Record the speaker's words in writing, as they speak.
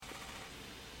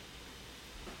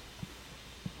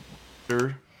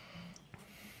Collector.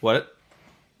 What?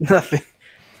 Nothing.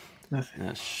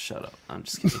 Nothing. Shut up. I'm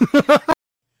just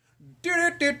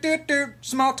kidding.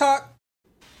 Small talk.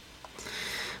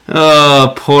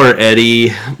 Oh, poor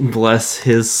Eddie. Bless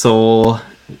his soul.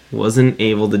 Wasn't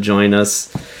able to join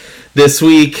us this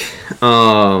week.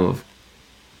 Poor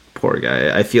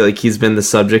guy. I feel like he's been the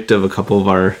subject of a couple of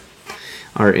our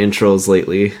intros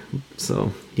lately.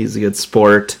 So he's a good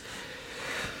sport.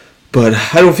 But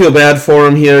I don't feel bad for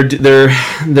him here.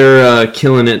 They're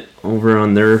killing it over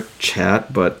on their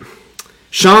chat. But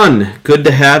Sean, good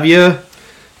to have you.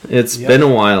 It's been a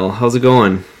while. How's it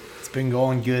going? It's been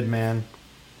going good, man.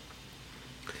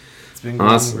 It's been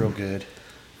going real good.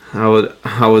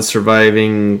 How was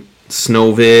surviving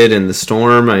Snowvid and the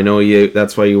storm? I know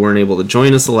that's why you weren't able to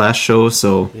join us the last show.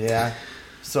 So yeah.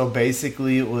 So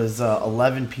basically, it was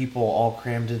 11 people all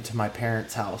crammed into my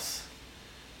parents' house,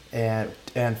 and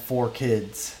 4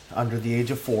 kids under the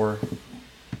age of 4.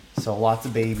 So lots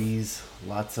of babies,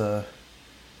 lots of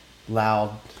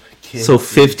loud kids. So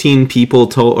 15 people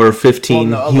total, or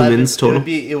 15 humans total?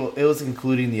 It was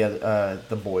including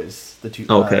the boys, the two.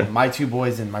 Okay. My 2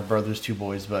 boys and my brother's 2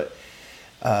 boys, but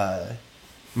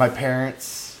my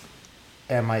parents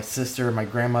and my sister and my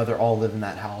grandmother all live in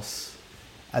that house.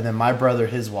 And then my brother,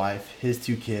 his wife, his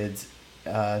 2 kids,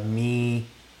 me,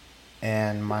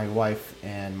 and my wife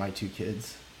and my 2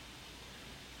 kids.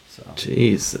 So.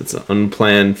 Jeez, it's an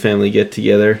unplanned family get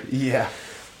together. Yeah,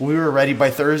 we were ready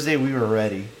by Thursday. We were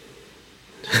ready.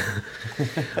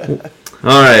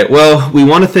 All right. Well, we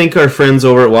want to thank our friends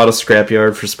over at Waddle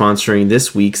Scrapyard for sponsoring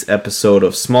this week's episode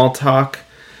of Small Talk.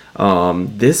 I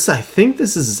think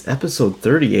this is episode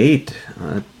 38.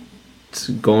 It's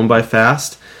going by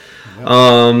fast.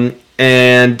 Yep.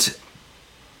 And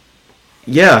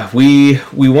yeah, we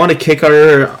want to kick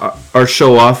our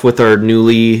show off with our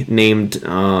newly named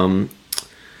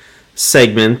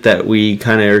segment that we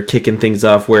kind of are kicking things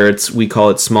off, where we call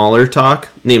it Smaller Talk.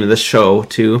 Name of the show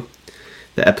too,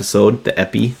 the episode, the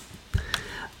epi.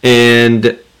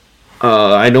 And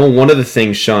I know one of the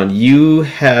things, Sean, you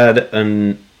had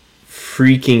a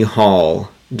freaking haul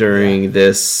during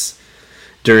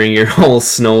your whole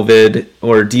Snowvid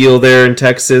ordeal there in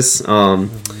Texas.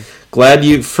 Glad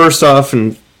you, first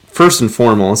and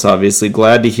foremost, obviously,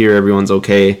 glad to hear everyone's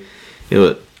okay.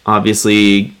 It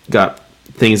obviously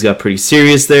things got pretty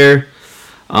serious there.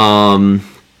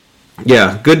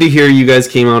 Yeah, good to hear you guys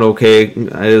came out okay.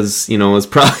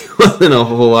 It probably wasn't a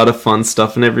whole lot of fun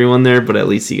stuff and everyone there, but at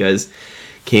least you guys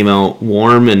came out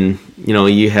warm, and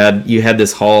you had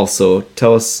this haul. So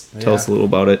tell us a little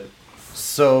about it.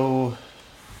 So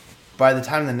by the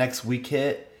time the next week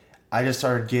hit, I just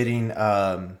started getting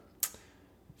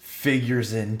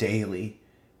figures in daily.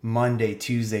 Monday,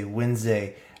 Tuesday,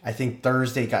 Wednesday. I think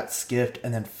Thursday got skipped,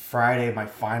 and then Friday my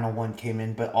final one came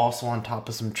in, but also on top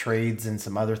of some trades and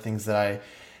some other things that I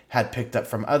had picked up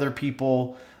from other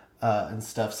people and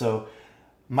stuff. So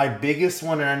my biggest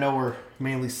one, and I know we're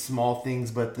mainly small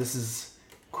things, but this is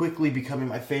quickly becoming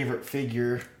my favorite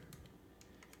figure.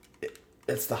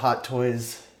 It's the Hot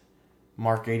Toys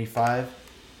Mark 85.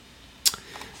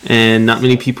 And not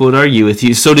many people would argue with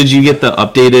you. So did you get the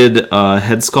updated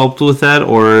head sculpt with that,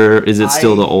 or is it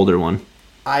still the older one?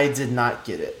 I did not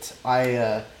get it.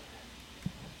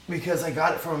 Because I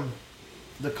got it from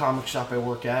the comic shop I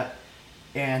work at,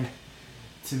 and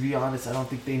to be honest, I don't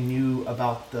think they knew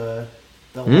about the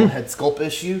whole head sculpt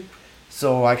issue.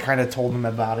 So I kind of told them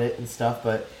about it and stuff,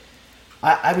 but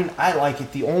I mean, I like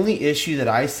it. The only issue that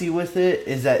I see with it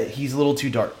is that he's a little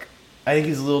too dark. I think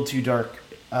he's a little too dark,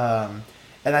 and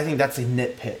I think that's a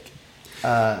nitpick.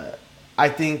 I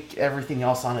think everything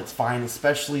else on it's fine,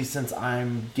 especially since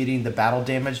I'm getting the battle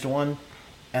damaged one,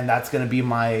 and that's going to be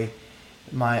my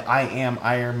I Am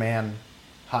Iron Man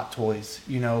Hot Toys.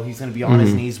 He's going to be on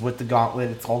his knees with the gauntlet.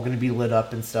 It's all going to be lit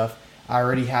up and stuff. I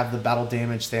already have the battle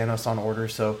damaged Thanos on order,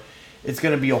 so it's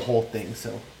going to be a whole thing.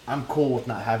 So I'm cool with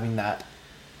not having that,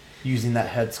 using that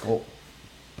head sculpt.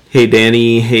 Hey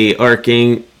Danny, hey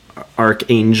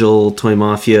Archangel Toy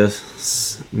Mafia,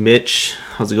 Mitch,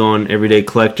 how's it going? Everyday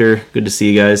Collector, good to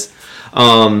see you guys.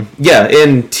 Yeah,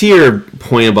 and to your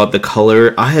point about the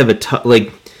color, I have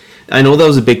I know that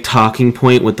was a big talking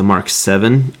point with the Mark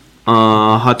 7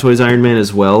 Hot Toys Iron Man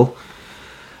as well.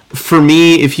 For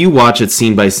me, if you watch it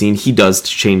scene by scene, he does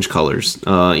change colors,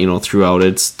 throughout.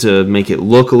 It's to make it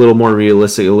look a little more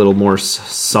realistic, a little more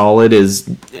solid,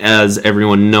 as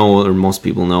everyone know, or most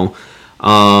people know.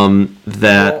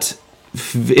 That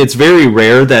it's very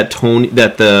rare that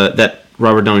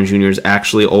Robert Downey Jr. is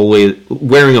actually always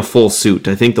wearing a full suit.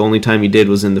 I think the only time he did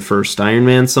was in the first Iron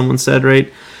Man, someone said,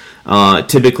 right?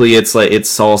 Typically, it's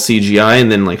all CGI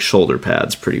and then like shoulder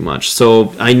pads, pretty much.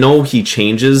 So I know he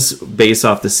changes based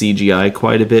off the CGI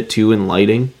quite a bit too in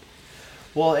lighting.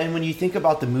 Well, and when you think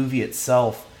about the movie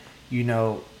itself, you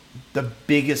know, the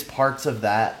biggest parts of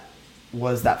that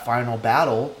was that final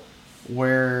battle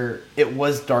where it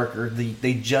was darker.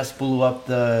 They just blew up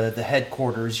the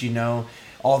headquarters, you know.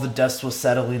 All the dust was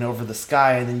settling over the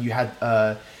sky, and then you had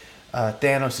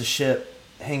Thanos' ship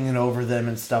hanging over them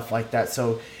and stuff like that.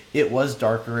 So it was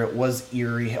darker. It was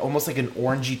eerie, almost like an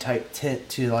orangey type tint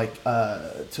to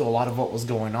to a lot of what was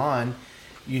going on,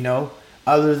 you know.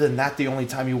 Other than that, the only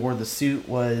time he wore the suit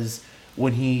was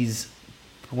when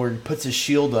where he puts his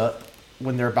shield up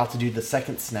when they're about to do the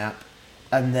second snap,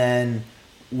 and then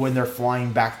when they're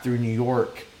flying back through New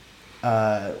York,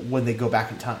 when they go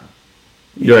back in time.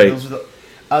 Right. Those are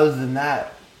other than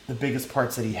that, the biggest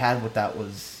parts that he had with that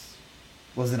was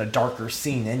in a darker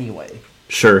scene anyway.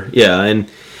 Sure, yeah, and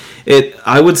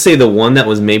I would say the one that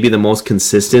was maybe the most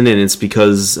consistent, and it's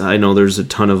because I know there's a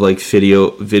ton of like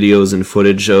videos and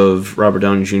footage of Robert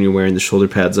Downey Jr. wearing the shoulder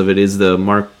pads of it, is the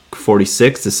Mark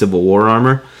 46, the Civil War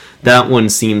armor. That one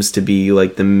seems to be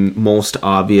like the most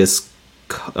obvious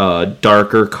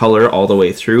darker color all the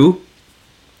way through.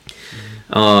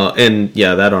 And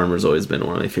yeah, that armor's always been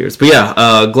one of my favorites. But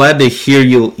yeah, glad to hear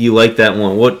you like that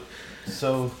one. What?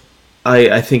 So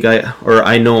I think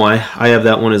I know I have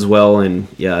that one as well, and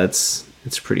yeah, it's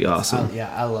pretty awesome.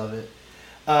 I love it.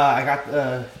 I got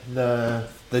the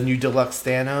new deluxe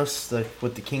Thanos,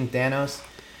 with the King Thanos.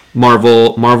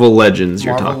 Marvel Legends.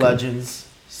 You're Marvel talking. Legends.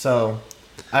 So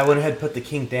I went ahead and put the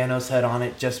King Thanos head on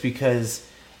it just because.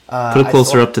 Put it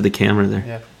closer up to the camera there.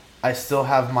 Yeah, I still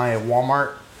have my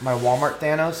Walmart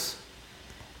Thanos,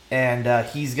 and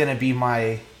he's gonna be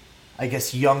my, I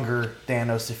guess, younger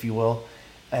Thanos, if you will.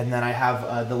 And then I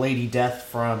have the Lady Death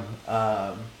from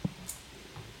the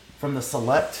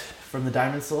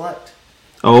Diamond Select.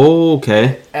 Oh,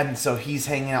 okay. And so he's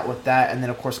hanging out with that, and then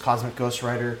of course Cosmic Ghost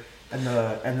Rider, and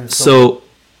then so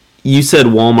you said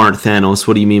Walmart Thanos.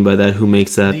 What do you mean by that? Who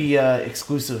makes that? The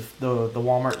exclusive, the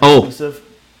Walmart exclusive.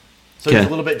 So okay. He's a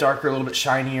little bit darker, a little bit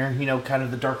shinier, you know, kind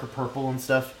of the darker purple and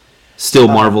stuff. Still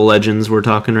Marvel Legends we're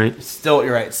talking, right? Still,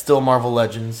 you're right. Still Marvel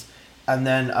Legends. And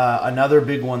then another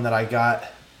big one that I got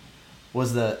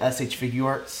was the SH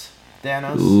Figuarts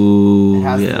Thanos. Ooh, it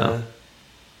has yeah.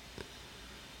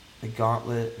 The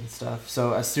gauntlet and stuff.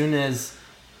 So as soon as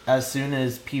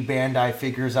P Bandai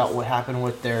figures out what happened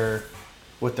with their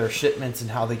shipments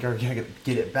and how they're gonna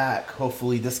get it back,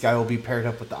 hopefully this guy will be paired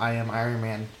up with the I Am Iron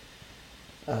Man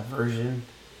version.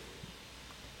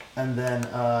 And then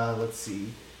let's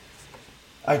see.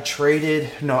 I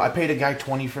paid a guy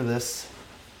 $20 for this.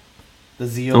 The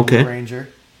Zeo Blue Ranger.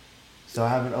 So I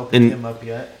haven't opened him up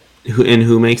yet.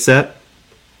 Who makes that?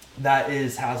 That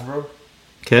is Hasbro.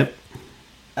 Okay.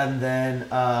 And then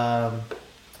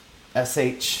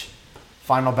SH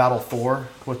Final Battle 4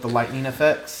 with the lightning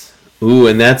effects. Ooh,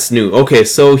 and that's new. Okay,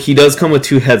 so he does come with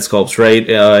 2 head sculpts, right?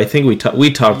 I think we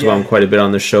talked about him quite a bit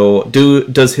on the show.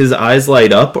 Does his eyes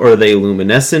light up, or are they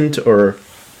luminescent, or?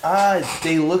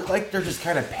 They look like they're just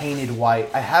kind of painted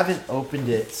white. I haven't opened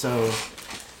it, so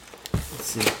let's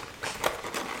see.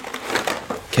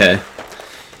 Okay.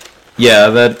 Yeah,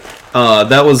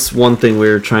 that was one thing we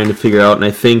were trying to figure out, and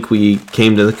I think we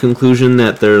came to the conclusion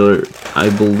that they're, I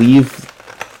believe,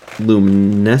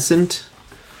 luminescent.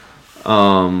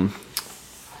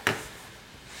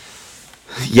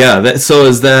 Yeah, so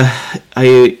is that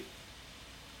I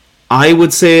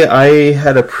would say I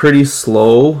had a pretty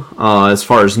slow as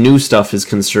far as new stuff is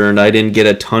concerned. I didn't get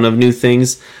a ton of new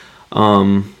things.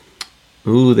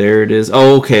 Ooh, there it is.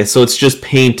 Oh, okay, so it's just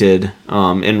painted.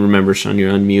 And remember, Sean,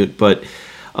 you're on mute, but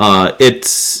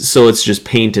it's just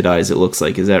painted eyes. It looks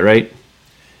like. Is that right?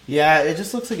 Yeah, it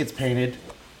just looks like it's painted,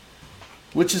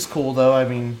 which is cool though. I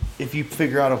mean, if you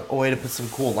figure out a way to put some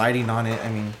cool lighting on it, I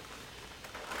mean,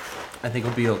 I think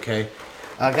it'll be okay.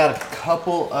 I got a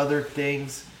couple other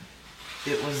things.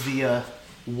 It was the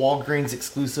Walgreens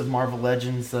exclusive Marvel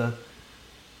Legends, the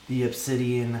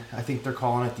Obsidian. I think they're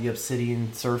calling it the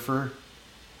Obsidian Surfer,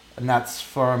 and that's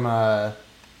from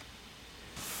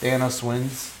Thanos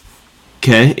Wins.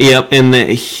 Okay. Yep, and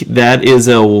that is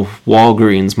a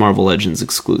Walgreens Marvel Legends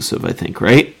exclusive, I think,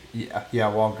 right? Yeah,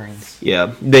 Walgreens.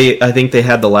 Yeah, I think they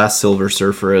had the last Silver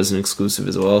Surfer as an exclusive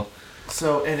as well.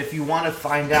 So, and if you want to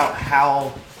find out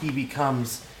how he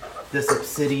becomes this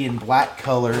obsidian black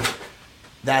color,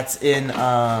 that's in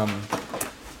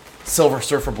Silver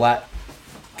Surfer Black.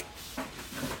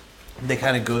 They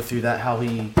kind of go through that, how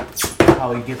he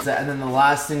gets that. And then the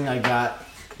last thing I got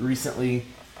recently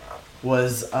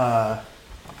was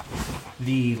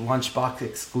the Lunchbox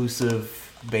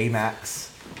exclusive Baymax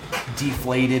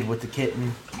deflated with the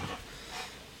kitten.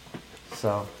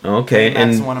 So Okay,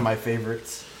 that's and one of my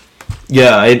favorites.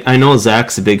 yeah, I know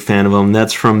Zach's a big fan of them.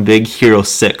 That's from Big Hero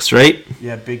 6, right?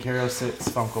 Yeah, Big Hero 6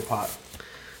 Funko Pop.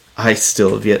 I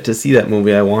still have yet to see that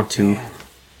movie. I want to. Man,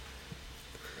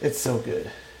 it's so good.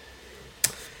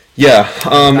 Yeah,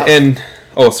 and...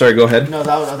 Oh, sorry, go ahead. No,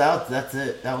 that's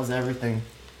it. That was everything.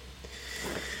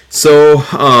 So,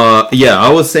 yeah,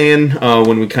 I was saying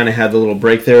when we kind of had the little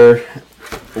break there,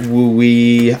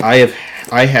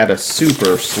 I had a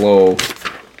super slow...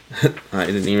 I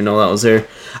didn't even know that was there.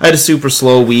 I had a super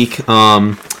slow week.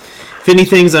 If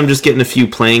anything, I'm just getting a few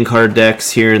playing card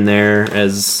decks here and there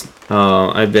as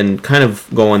I've been kind of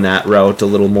going that route a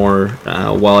little more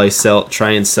while I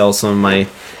try and sell some of my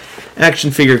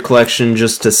action figure collection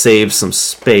just to save some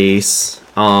space.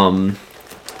 But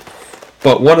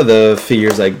one of the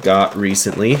figures I got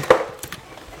recently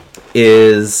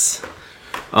is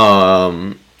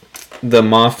the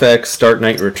Mafex Dark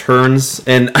Knight Returns,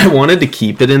 and I wanted to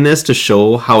keep it in this to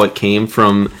show how it came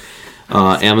from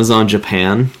Amazon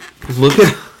Japan. Look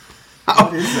at how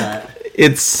What is that?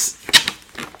 it's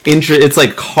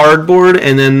like cardboard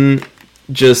and then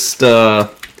just put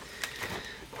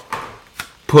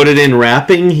it in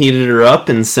wrapping, heated her up,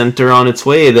 and sent her on its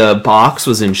way. The box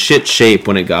was in shit shape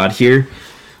when it got here,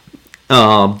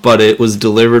 but it was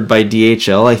delivered by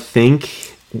DHL. I think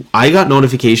I got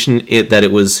notification that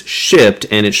it was shipped,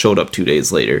 and it showed up 2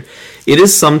 days later. It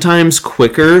is sometimes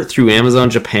quicker through Amazon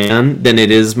Japan than it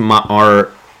is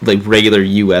our like regular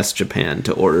U.S. Japan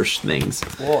to order things.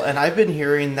 Well, and I've been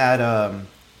hearing that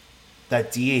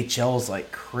that DHL is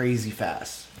like crazy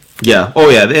fast. Yeah. Oh,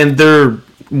 yeah. And they're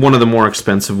one of the more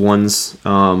expensive ones,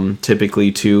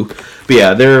 typically too. But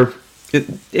yeah,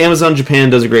 Amazon Japan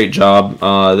does a great job.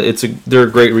 They're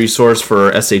a great resource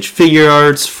for SH Figure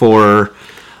Arts, for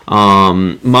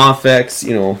Mafex.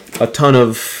 You know, a ton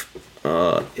of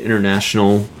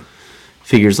international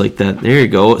figures like that. There you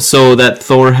go. So that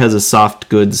Thor has a soft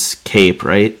goods cape,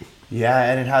 right? Yeah,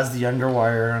 and it has the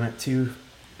underwire on it too.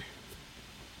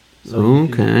 So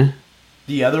Okay.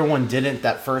 The other one didn't.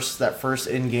 That first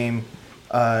in-game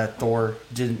Thor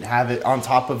didn't have it. On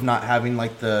top of not having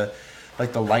like the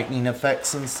lightning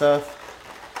effects and stuff.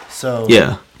 So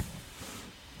Yeah.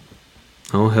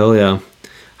 Oh, hell yeah.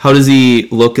 How does he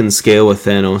look and scale with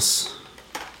Thanos?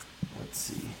 Let's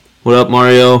see. What up,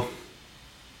 Mario?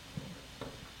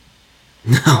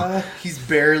 He's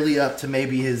barely up to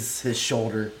maybe his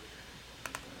shoulder.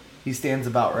 He stands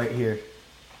about right here.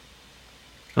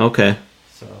 Okay.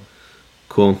 So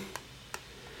Cool.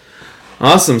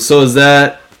 Awesome. So is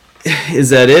that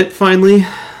it finally?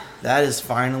 that is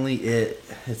finally it.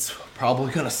 It's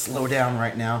probably gonna slow down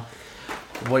right now.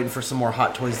 Waiting for some more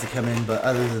Hot Toys to come in, but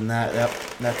other than that,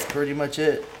 that's pretty much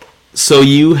it. So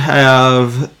you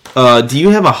have do you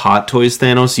have a Hot Toys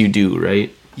Thanos? You do,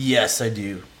 right? Yes, I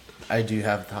do. I do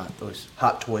have the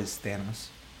Hot Toys Thanos.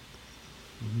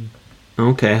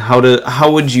 Okay.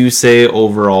 How would you say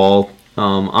overall?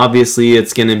 Obviously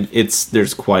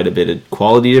there's quite a bit of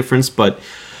quality difference, but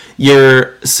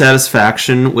your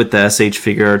satisfaction with the SH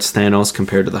Figure Arts Thanos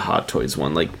compared to the Hot Toys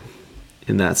one, like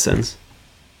in that sense?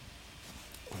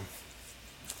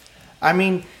 I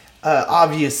mean,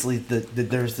 obviously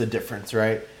there's the difference,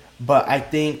 right? But I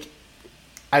think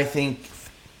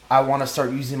I want to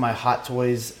start using my Hot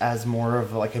Toys as more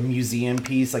of like a museum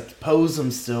piece, like pose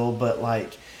them still, but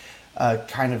like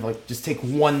kind of like just take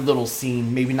one little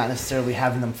scene, maybe not necessarily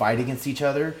having them fight against each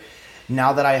other.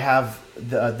 Now that I have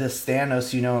this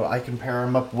Thanos, you know, I can pair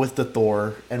him up with the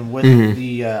Thor and with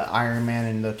the Iron Man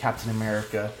and the Captain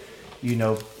America, you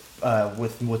know,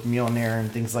 with Mjolnir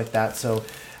and things like that. So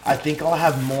I think I'll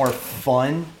have more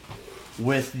fun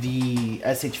with the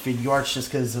SH Figure Arts just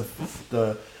because of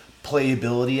the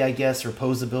playability, I guess, or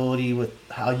posability with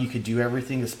how you could do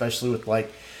everything, especially with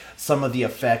like some of the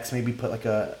effects. Maybe put like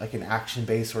an action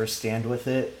base or a stand with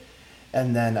it,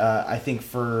 and then I think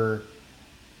for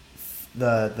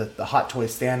the Hot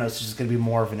Toys Thanos is just going to be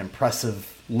more of an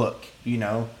impressive look, you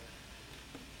know.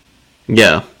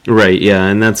 Yeah, right. Yeah,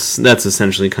 and that's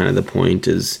essentially kind of the point.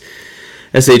 Is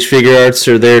SH Figure Arts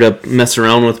are there to mess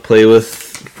around with, play with,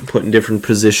 put in different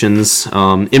positions.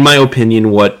 In my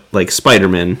opinion, what like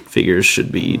Spider-Man figures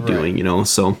should be doing, you know.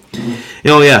 So, you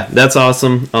know, yeah, that's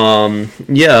awesome.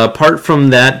 Yeah, apart from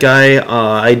that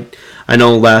guy, I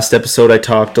know last episode I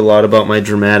talked a lot about my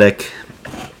dramatic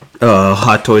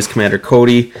Hot Toys Commander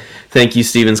Cody. Thank you,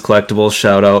 Stevens Collectibles.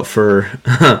 Shout out for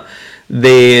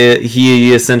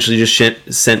he essentially just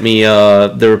sent me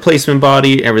the replacement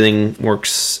body. Everything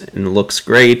works and looks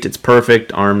great. It's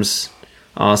perfect. Arms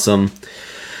Awesome.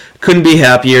 Couldn't be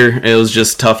happier. It was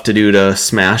just tough to do to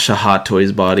smash a Hot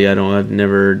Toys body. I've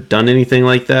never done anything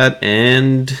like that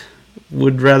and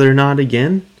would rather not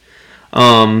again.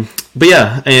 But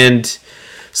yeah, and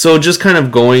so just kind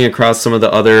of going across some of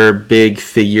the other big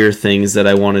figure things that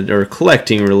I wanted, or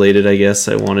collecting related, I guess,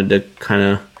 I wanted to kind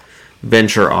of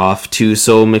venture off to.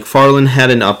 So McFarlane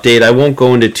had an update. I won't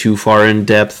go into too far in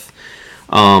depth,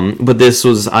 but this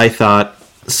was, I thought,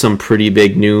 some pretty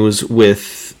big news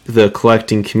with the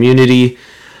collecting community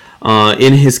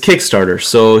in his Kickstarter.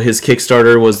 So his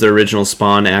Kickstarter was the original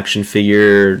Spawn action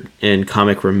figure and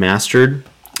comic remastered,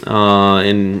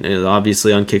 and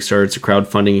obviously on Kickstarter it's a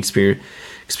crowdfunding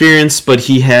experience. But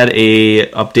he had a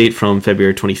update from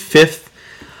February 25th,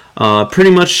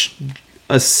 pretty much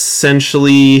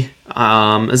essentially.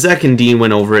 Zach and Dean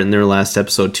went over it in their last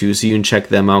episode too, so you can check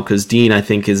them out, because Dean, I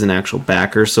think, is an actual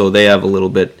backer, so they have a little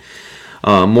bit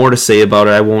more to say about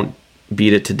it. I won't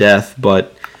beat it to death,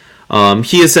 but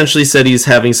he essentially said he's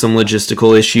having some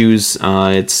logistical issues.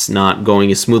 It's not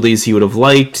going as smoothly as he would have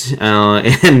liked,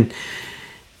 and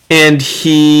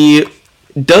he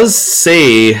does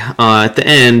say at the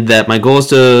end that my goal is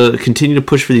to continue to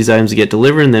push for these items to get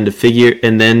delivered, and then to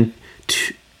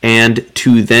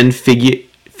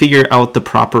figure out the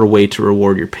proper way to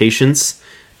reward your patience.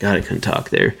 God, I couldn't talk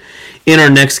there. In our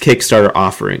next Kickstarter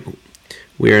offering.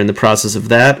 We are in the process of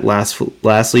that.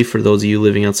 Lastly, for those of you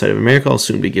living outside of America, I'll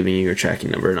soon be giving you your tracking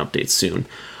number and updates soon.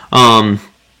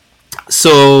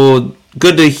 So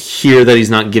good to hear that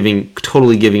he's not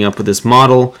totally giving up with this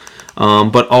model,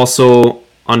 but also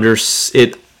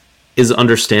it is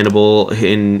understandable.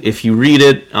 If you read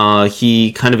it,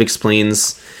 he kind of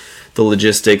explains the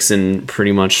logistics and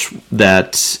pretty much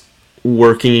that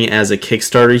working as a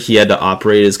Kickstarter, he had to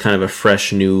operate as kind of a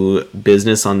fresh new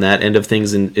business on that end of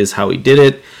things, and is how he did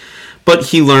it. But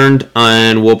he learned,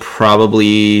 and we'll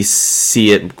probably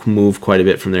see it move quite a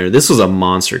bit from there. This was a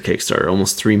monster Kickstarter,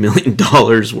 almost $3 million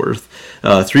worth,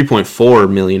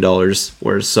 $3.4 million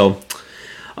worth. So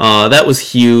that was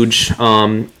huge.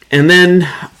 And then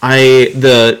I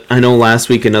know last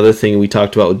week another thing we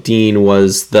talked about with Dean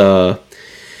was the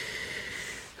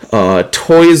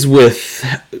toys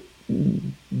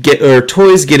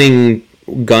getting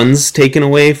guns taken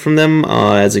away from them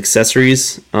as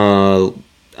accessories.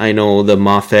 I know the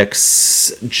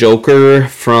Mafex Joker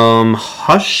from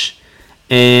Hush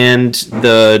and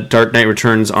the Dark Knight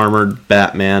Returns Armored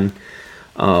Batman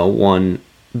one.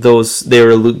 They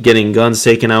were getting guns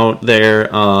taken out there.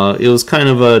 It was kind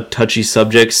of a touchy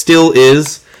subject, still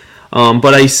is.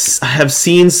 But I have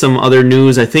seen some other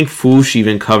news. I think Foosh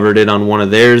even covered it on one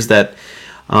of theirs that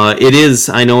it is.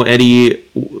 I know Eddie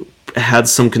had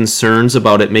some concerns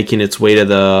about it making its way to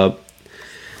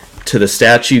the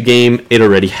statue game. It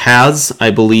already has,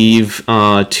 I believe,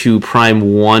 to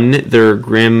Prime 1,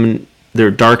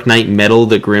 their Dark Knight Metal,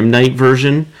 the Grim Knight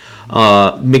version.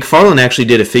 McFarlane actually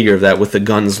did a figure of that with the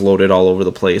guns loaded all over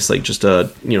the place, like just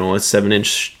a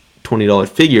 7-inch $20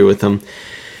 figure with them.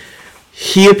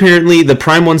 The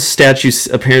Prime 1 statue's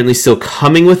apparently still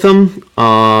coming with them,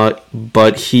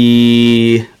 but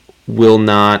he will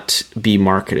not be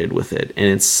marketed with it. And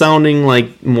it's sounding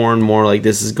like more and more like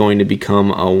this is going to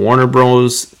become a Warner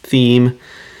Bros. Theme.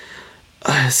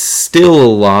 Still a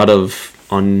lot of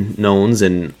unknowns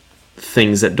and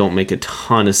things that don't make a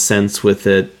ton of sense with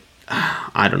it.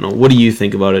 I don't know. What do you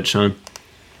think about it, Sean?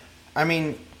 I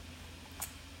mean,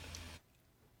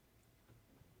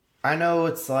 I know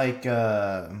it's like,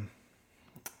 I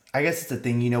guess it's a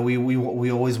thing, we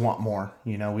always want more,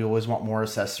 we always want more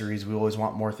accessories. We always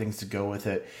want more things to go with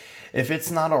it. If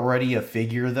it's not already a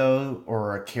figure though,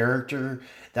 or a character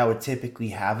that would typically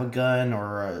have a gun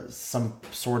or some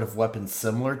sort of weapon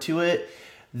similar to it,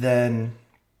 then,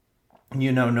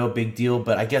 no big deal.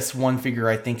 But I guess one figure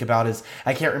I think about is,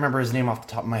 I can't remember his name off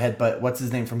the top of my head, but what's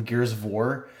his name from Gears of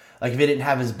War? Like if it didn't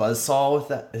have his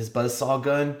buzzsaw his buzzsaw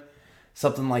gun,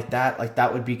 something like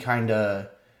that would be kind of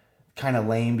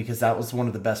lame, because that was one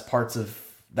of the best parts of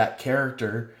that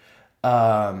character.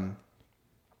 I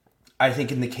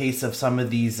think in the case of some of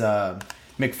these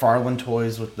McFarlane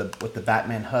toys with the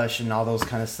Batman Hush and all those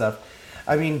kind of stuff,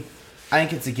 I mean, I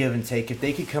think it's a give and take. If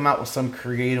they could come out with some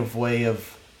creative way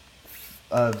of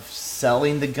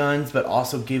selling the guns, but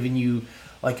also giving you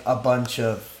like a bunch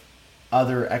of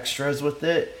other extras with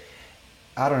it,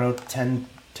 I don't know, $10,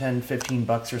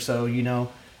 $15 or so,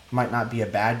 might not be a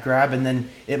bad grab. And then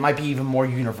it might be even more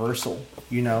universal,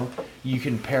 you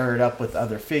can pair it up with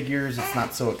other figures. It's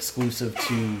not so exclusive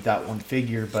to that one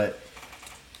figure, but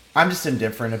I'm just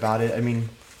indifferent about it. I mean,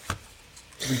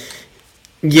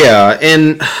 yeah.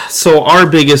 And so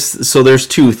there's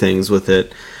two things with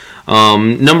it.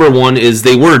 Number one is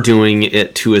they were doing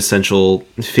it to essential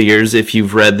figures. If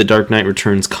you've read the Dark Knight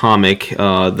Returns comic,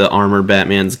 the armor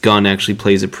Batman's gun actually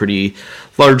plays a pretty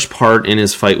large part in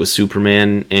his fight with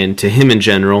Superman and to him in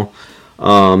general.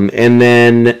 And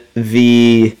then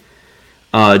the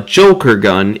Joker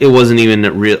gun, it wasn't even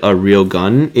a real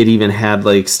gun. It even had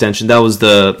like extension. That was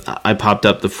I popped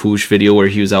up the Foosh video where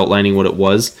he was outlining what it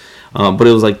was. But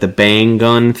it was like the bang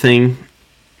gun thing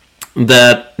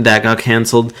that got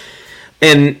canceled.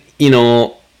 And,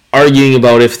 arguing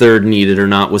about if they're needed or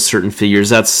not with certain figures,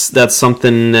 that's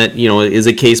something that, is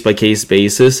a case-by-case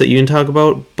basis that you can talk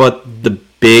about. But the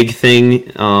big thing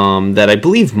that I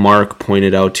believe Mark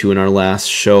pointed out to in our last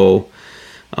show,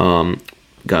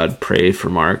 God pray for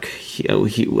Mark. I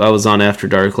was on After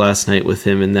Dark last night with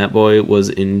him, and that boy was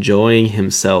enjoying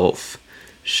himself.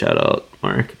 Shout out,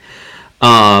 Mark.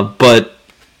 But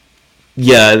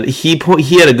yeah, he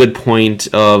had a good point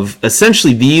of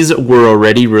essentially these were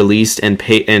already released and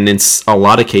in a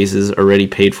lot of cases already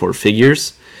paid for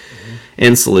figures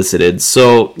and solicited.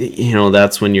 So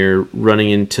that's when you're running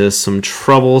into some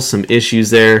trouble, some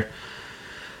issues there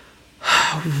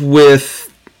with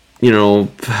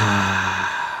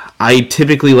I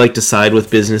typically like to side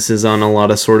with businesses on a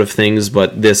lot of sort of things,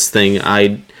 but this thing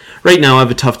right now I have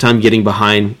a tough time getting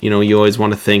behind. You always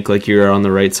want to think like you're on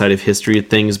the right side of history of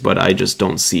things, but I just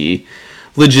don't see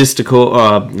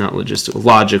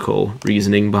logical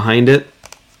reasoning behind it.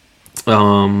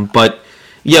 But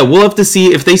yeah, we'll have to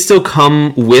see if they still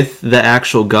come with the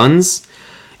actual guns.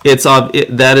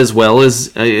 That as well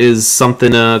is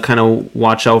something to kind of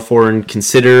watch out for and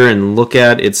consider and look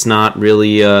at. It's not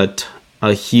really a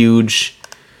huge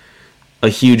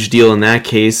deal in that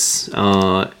case.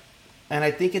 And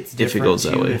I think it's different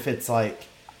too if it's like,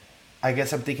 I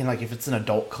guess I'm thinking like if it's an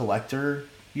adult collector,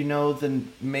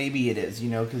 then maybe it is,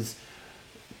 because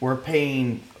we're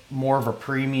paying more of a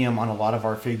premium on a lot of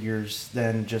our figures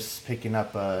than just picking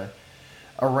up a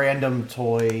random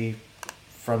toy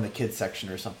from the kids section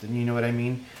or something. You know what I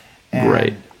mean?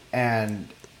 Right. And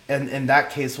in that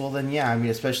case, well then yeah, I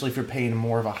mean, especially if you're paying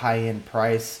more of a high end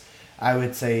price, I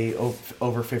would say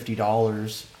over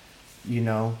 $50.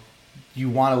 You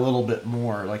want a little bit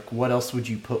more. Like, what else would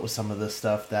you put with some of this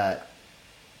stuff that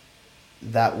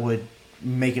would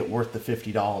make it worth the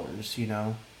 $50?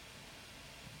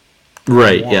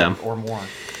 Right. Or more.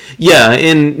 Yeah,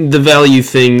 and the value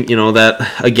thing,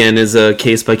 that again is a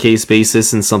case by case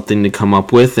basis and something to come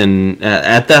up with. And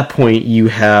at that point, you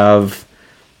have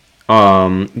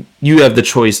the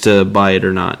choice to buy it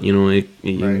or not. You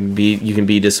can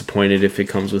be disappointed if it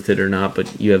comes with it or not,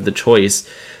 but you have the choice.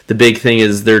 The big thing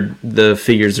is the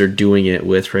figures they're doing it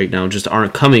with right now just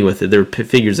aren't coming with it. They're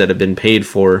figures that have been paid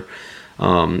for,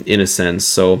 in a sense.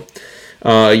 So,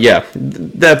 yeah,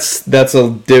 that's a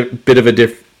bit of a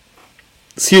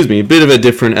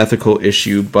different ethical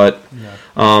issue. But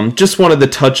just wanted to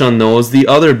touch on those. The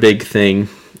other big thing,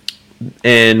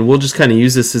 and we'll just kind of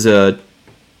use this as a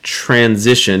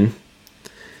transition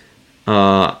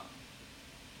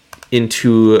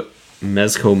into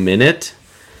Mezco Minute.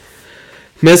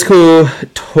 Mezco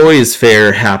Toys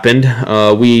Fair happened.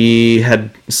 We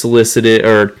had solicited,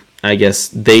 or I guess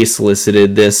they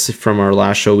solicited this from our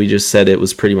last show. We just said it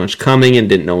was pretty much coming and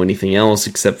didn't know anything else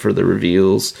except for the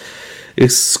reveals,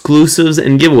 exclusives,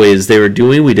 and giveaways they were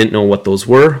doing. We didn't know what those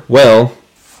were. Well,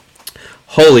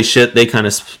 holy shit, they kind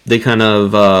of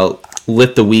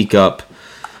lit the week up.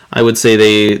 I would say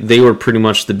they were pretty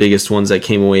much the biggest ones that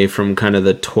came away from kind of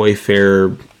the Toy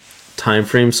Fair time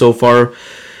frame so far.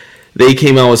 They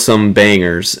came out with some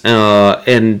bangers,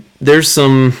 and there's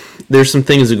some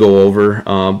things to go over,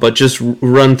 but just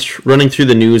running through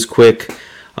the news quick.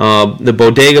 The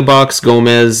Bodega box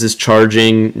Gomez is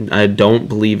charging. I don't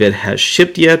believe it has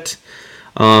shipped yet.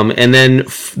 And then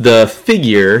the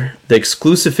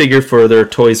exclusive figure for their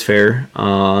Toys Fair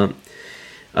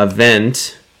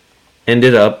event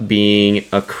ended up being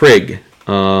a Krig,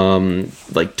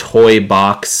 like toy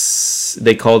box.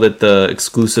 They called it the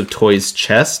exclusive toys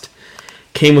chest.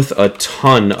 Came with a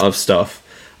ton of stuff.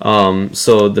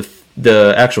 So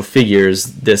the actual figures,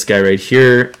 this guy right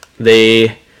here,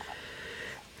 they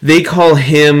call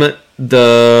him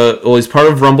he's part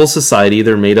of Rumble Society,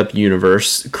 their made-up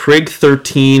universe. Krig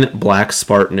 13 Black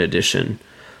Spartan Edition.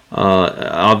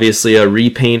 Obviously a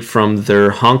repaint from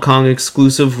their Hong Kong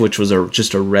exclusive, which was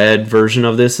just a red version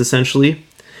of this, essentially.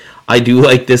 I do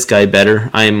like this guy better.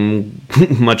 I'm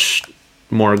much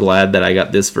more glad that I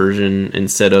got this version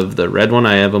instead of the red one.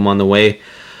 I have him on the way.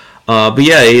 But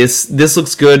yeah, this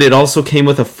looks good. It also came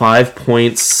with a 5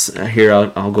 points. Here,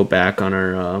 I'll go back on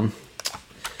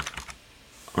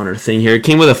our thing here. It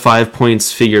came with a 5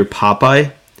 points figure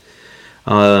Popeye.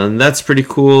 That's pretty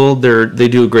cool. They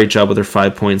do a great job with their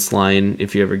 5 points line.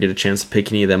 If you ever get a chance to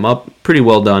pick any of them up, pretty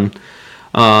well done.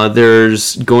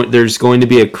 There's going to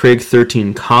be a Krieg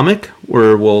 13 comic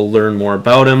where we'll learn more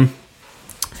about him.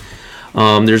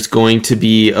 There's going to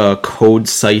be a code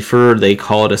cipher. They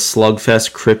call it a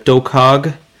Slugfest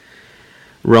CryptoCog.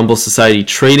 Rumble Society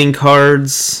trading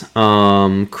cards,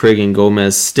 Krieg and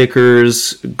Gomez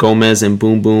stickers, Gomez and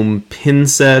Boom Boom pin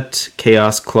set,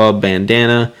 Chaos Club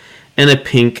bandana, and a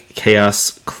pink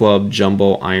Chaos Club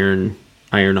jumbo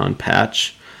iron-on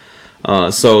patch.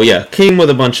 So yeah, came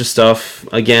with a bunch of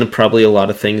stuff. Again, probably a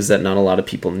lot of things that not a lot of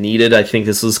people needed. I think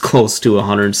this was close to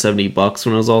 $170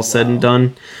 when it was all said and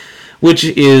done, which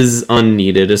is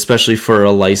unneeded, especially for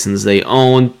a license they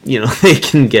own. You know, they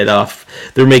can get off.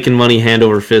 They're making money hand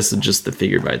over fist with just the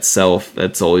figure by itself.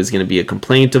 That's always going to be a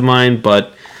complaint of mine,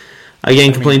 but I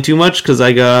can't complain too much because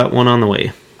I got one on the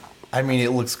way. I mean,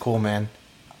 it looks cool, man.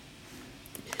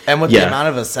 And with the amount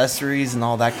of accessories and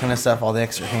all that kind of stuff, all the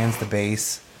extra hands, the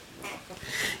base.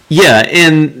 Yeah,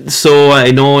 and so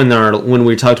I know when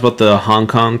we talked about the Hong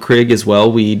Kong Krieg as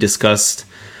well, we discussed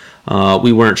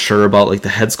we weren't sure about like the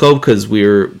head sculpt because we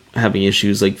were having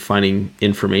issues like finding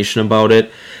information about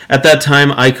it. At that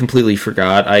time, I completely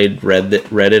forgot. I had read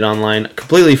it online.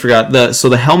 Completely forgot. So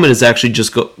the helmet is actually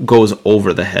just goes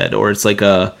over the head, or it's like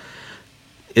a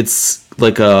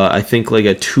I think like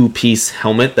a 2-piece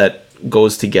helmet that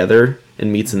goes together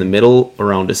and meets in the middle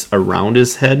around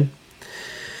his head.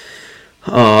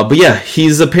 But yeah,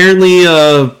 he's apparently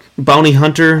a bounty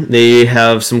hunter. They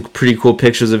have some pretty cool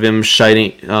pictures of him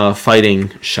fighting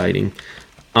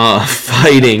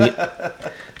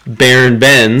Baron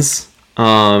Benz,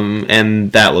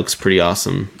 and that looks pretty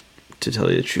awesome, to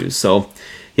tell you the truth. So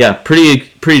yeah,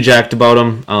 pretty jacked about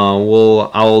him.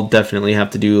 I'll definitely have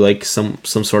to do like some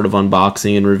sort of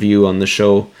unboxing and review on the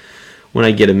show when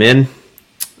I get him in.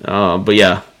 But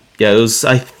yeah, it was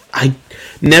I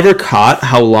never caught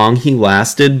how long he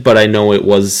lasted, but I know it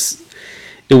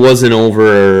wasn't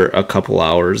over a couple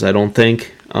hours, I don't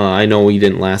think. I know he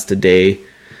didn't last a day,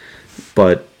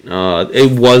 but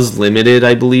it was limited,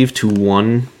 I believe, to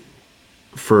one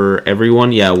for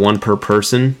everyone. Yeah, one per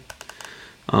person.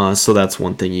 So that's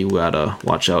one thing you gotta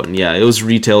watch out. And yeah, it was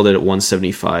retailed at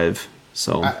 $175.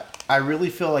 So I really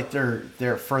feel like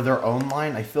they're for their own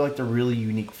line. I feel like they're really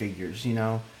unique figures. You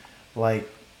know, like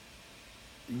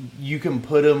you can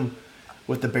put them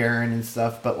with the Baron and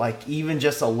stuff, but like even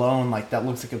just alone, like that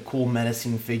looks like a cool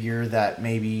menacing figure that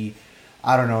maybe,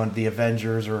 I don't know, the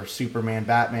Avengers or Superman,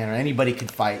 Batman, or anybody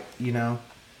could fight, you know?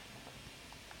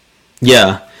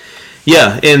 Yeah,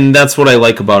 and that's what I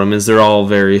like about them is they're all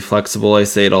very flexible. I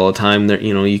say it all the time. They're,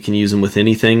 you can use them with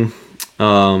anything.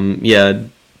 Yeah,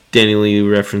 Danny Lee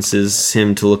references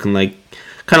him to looking like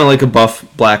kind of like a buff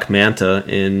Black Manta,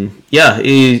 and yeah,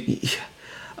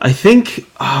 I think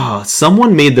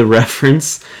someone made the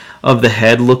reference of the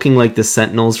head looking like the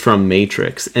Sentinels from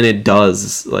Matrix, and it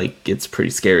does. Like, it's pretty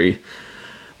scary.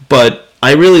 But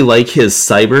I really like his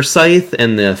Cyber Scythe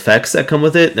and the effects that come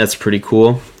with it. That's pretty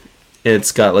cool.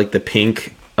 It's got like the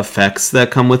pink effects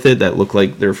that come with it that look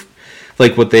like they're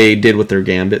like what they did with their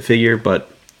Gambit figure, but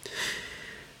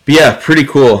yeah, pretty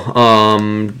cool.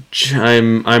 I'm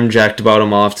jacked about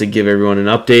him. I'll have to give everyone an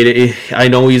update. I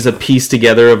know he's a piece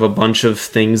together of a bunch of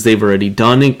things they've already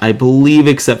done, I believe,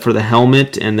 except for the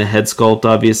helmet and the head sculpt,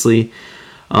 obviously.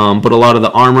 But a lot of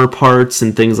the armor parts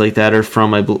and things like that are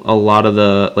from a lot of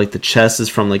the chest is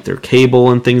from like their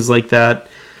cable and things like that.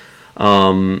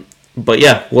 But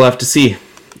yeah, we'll have to see.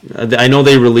 I know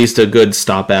they released a good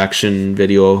stop action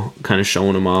video kind of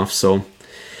showing him off, so.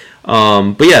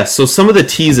 But yeah, so some of the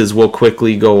teases we'll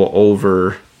quickly go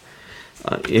over,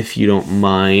 if you don't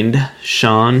mind,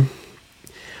 Sean.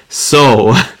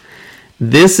 So,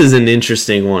 this is an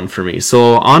interesting one for me.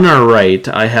 So, on our right,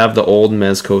 I have the old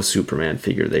Mezco Superman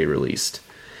figure they released.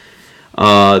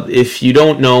 If you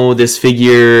don't know, this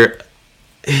figure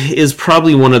is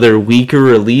probably one of their weaker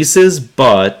releases,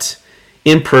 but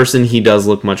in person he does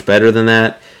look much better than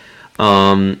that.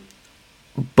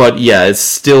 But yeah, it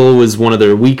still was one of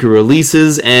their weaker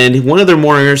releases and one of their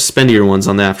more spendier ones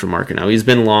on the aftermarket. Now, he's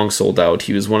been long sold out.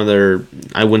 He was one of their,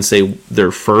 I wouldn't say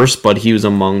their first, but he was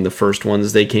among the first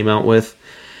ones they came out with.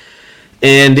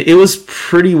 And it was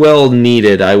pretty well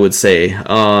needed, I would say.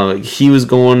 He was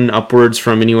going upwards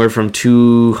from anywhere from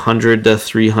 $200 to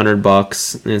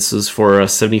 $300. This was for a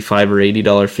 $75 or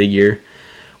 $80 figure.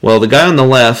 Well, the guy on the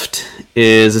left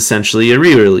is essentially a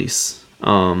re-release.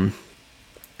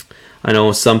 I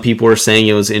know some people were saying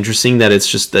it was interesting that it's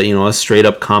just a straight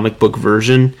up comic book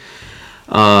version,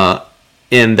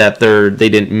 and that they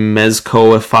didn't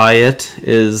Mezcoify it,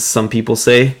 as some people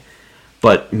say.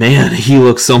 But man, he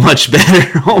looks so much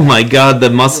better. Oh my god, the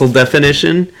muscle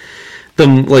definition.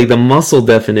 The muscle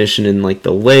definition in like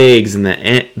the legs and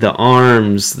the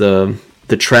arms, the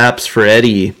traps for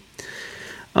Eddie.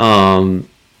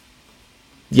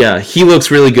 Yeah, he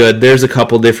looks really good. There's a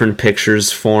couple different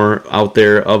pictures out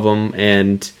there of him,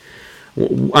 and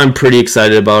I'm pretty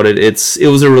excited about it. It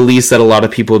was a release that a lot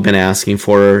of people have been asking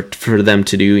for them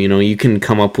to do. You know, you can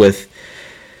do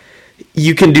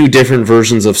different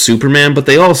versions of Superman, but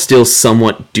they all still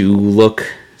somewhat do look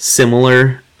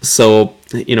similar. So,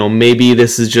 you know, maybe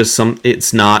this is just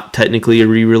it's not technically a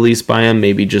re-release by him,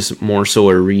 maybe just more so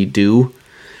a redo.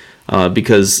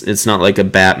 Because it's not like a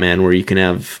Batman where you can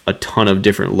have a ton of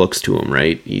different looks to him,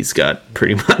 right? He's got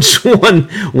pretty much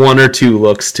one or two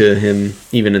looks to him,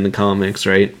 even in the comics,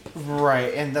 right?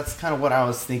 Right, and that's kind of what I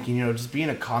was thinking, you know, just being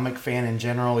a comic fan in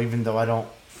general, even though I don't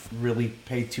really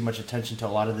pay too much attention to a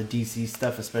lot of the DC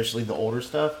stuff, especially the older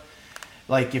stuff.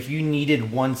 Like, if you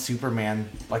needed one Superman,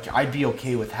 like, I'd be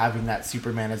okay with having that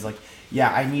Superman as, like,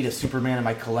 yeah, I need a Superman in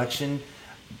my collection.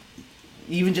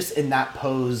 Even just in that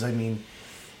pose, I mean,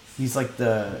 he's like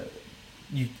the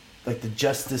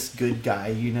justice good guy,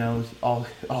 you know. All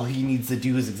he needs to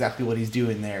do is exactly what he's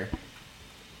doing there,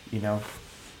 you know.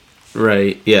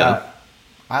 Right. Yeah.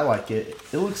 I like it.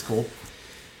 It looks cool.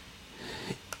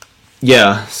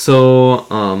 Yeah.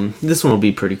 So this one will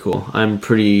be pretty cool. I'm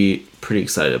pretty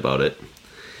excited about it.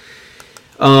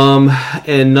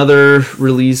 Another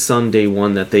release on day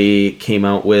one that they came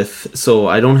out with. So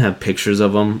I don't have pictures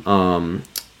of them.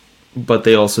 But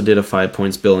they also did a 5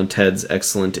 points Bill and Ted's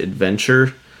Excellent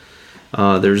Adventure.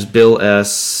 There's Bill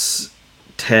S.,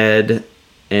 Ted,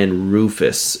 and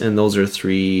Rufus, and those are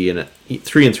 3 and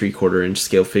 3/4 inch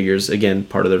scale figures. Again,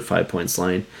 part of their 5 points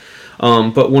line.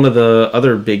 But one of the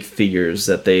other big figures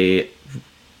that they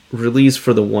released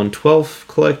for the 1/12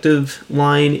 collective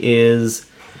line is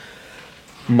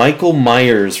Michael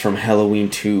Myers from Halloween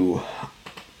 2.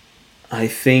 I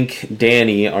think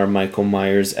Danny, our Michael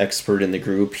Myers expert in the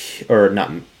group, or not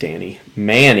Danny,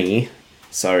 Manny,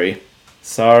 sorry.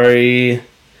 He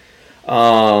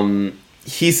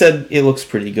said it looks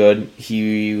pretty good.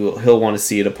 He'll want to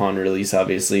see it upon release,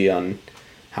 obviously, on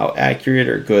how accurate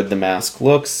or good the mask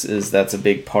looks. That's a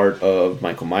big part of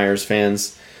Michael Myers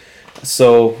fans.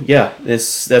 So yeah,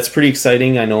 that's pretty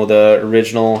exciting. I know the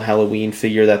original Halloween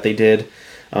figure that they did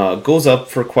goes up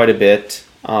for quite a bit.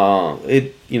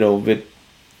 It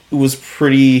was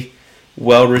pretty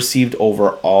well received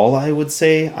overall, I would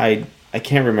say. I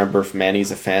can't remember if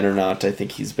Manny's a fan or not. I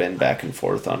think he's been back and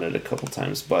forth on it a couple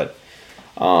times, but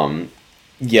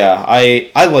yeah,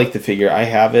 I like the figure. I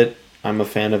have it. I'm a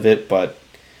fan of it, but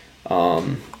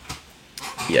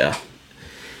yeah.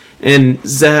 And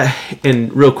Zach,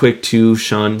 and real quick too,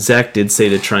 Sean, Zach did say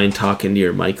to try and talk into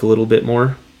your mic a little bit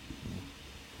more.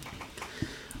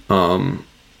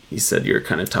 He said you're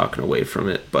kind of talking away from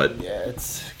it, but yeah,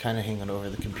 it's kind of hanging over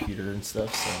the computer and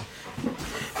stuff. So,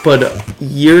 but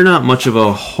you're not much of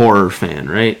a horror fan,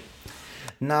 right?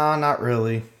 No, not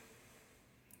really.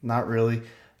 Not really.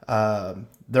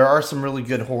 There are some really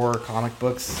good horror comic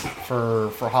books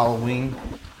for Halloween.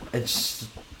 It's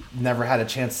never had a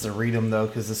chance to read them though,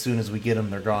 because as soon as we get them,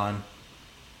 they're gone.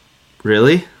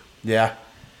 Really? Yeah.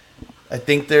 I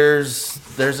think there's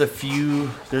a few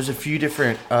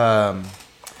different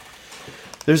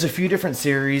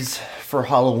series for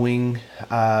Halloween,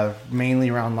 mainly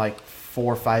around like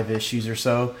 4 or 5 issues or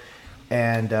so,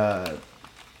 and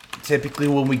typically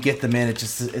when we get them in,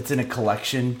 it's in a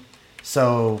collection,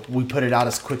 so we put it out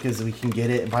as quick as we can get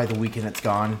it, and by the weekend it's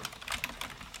gone.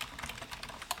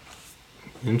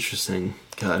 Interesting.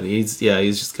 God, he's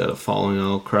just got a following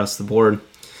all across the board.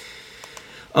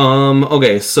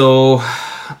 Okay, so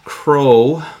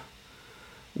Crow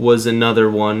was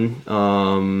another one,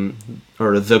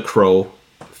 or the Crow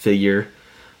figure.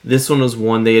 This one was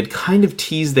one they had kind of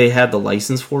teased they had the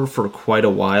license for quite a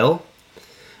while.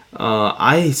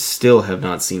 I still have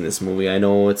not seen this movie. I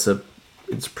know it's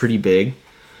pretty big,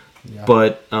 yeah.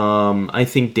 But I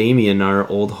think Damien, our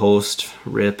old host,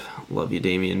 Rip, love you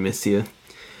Damien, miss you,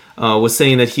 was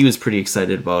saying that he was pretty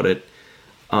excited about it.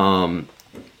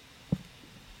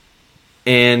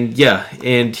 And yeah,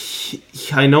 and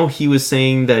I know he was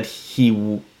saying that he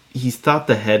thought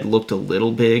the head looked a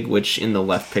little big, which in the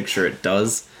left picture it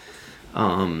does.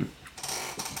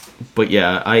 But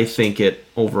yeah, I think it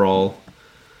overall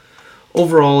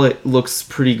it looks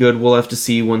pretty good. We'll have to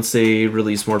see once they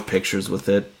release more pictures with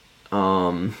it.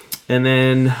 And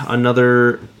then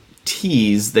another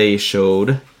tease they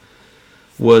showed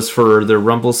was for the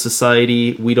Rumble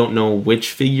Society. We don't know which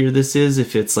figure this is,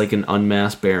 if it's like an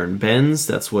unmasked Baron Benz.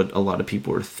 That's what a lot of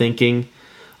people were thinking.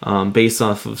 based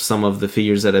off of some of the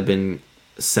figures that have been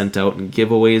sent out in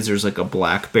giveaways. There's like a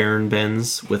Black Baron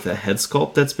Benz with a head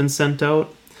sculpt that's been sent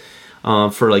out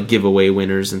for like giveaway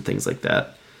winners and things like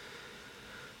that.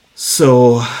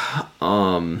 So,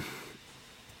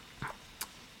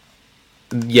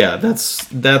 yeah,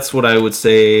 that's what I would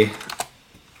say.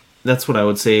 That's what I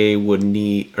would say would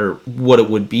need, or what it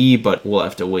would be, but we'll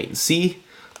have to wait and see.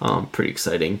 Pretty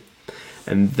exciting.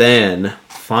 And then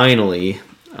finally,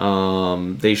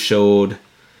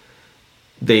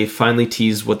 they finally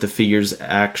teased what the figures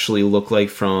actually look like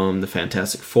from the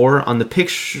Fantastic Four. On the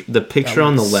picture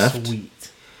on the left,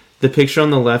 sweet. The picture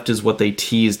on the left is what they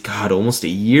teased, God, almost a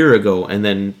year ago, and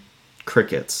then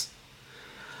crickets.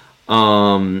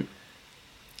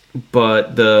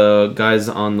 But the guys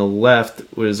on the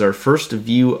left was our first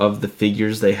view of the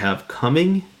figures they have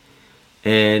coming.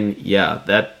 And yeah,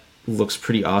 that looks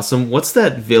pretty awesome. What's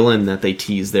that villain that they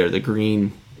teased there? The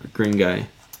green guy.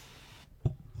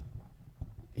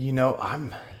 You know,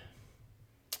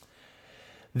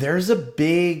 there's a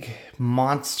big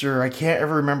monster. I can't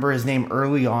ever remember his name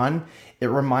early on. It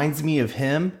reminds me of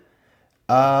him.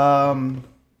 I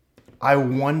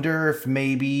wonder if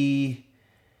maybe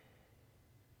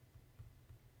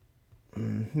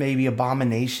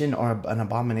Abomination or an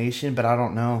Abomination, but I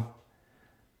don't know.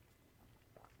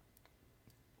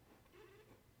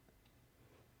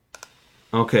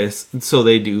 Okay, so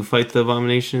they do fight the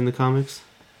Abomination in the comics?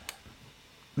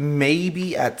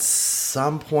 Maybe at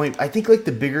some point. I think like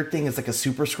the bigger thing is like a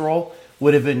Super Scroll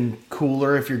would have been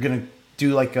cooler if you're gonna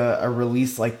do like a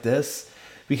release like this,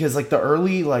 because like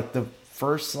the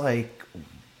first like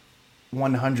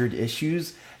 100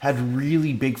 issues had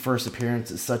really big first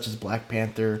appearances such as Black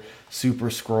Panther, Super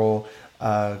Scroll,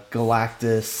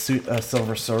 Galactus,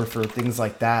 Silver Surfer, things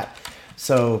like that.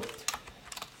 So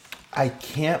I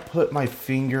can't put my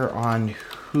finger on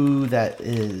who that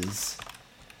is.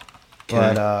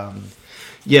 Okay. But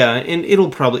yeah, and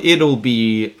it'll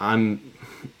be, I'm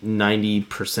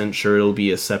 90% sure it'll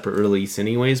be a separate release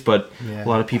anyways, but Yeah. a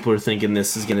lot of people are thinking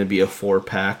this is going to be a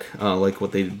 4-pack, like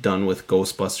what they've done with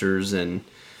Ghostbusters and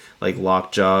like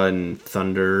Lockjaw and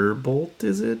Thunderbolt,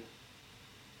 is it?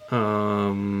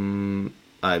 I'm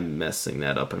messing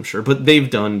that up, I'm sure. But they've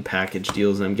done package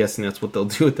deals, and I'm guessing that's what they'll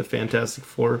do with the Fantastic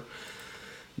Four.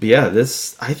 But yeah,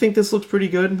 I think this looks pretty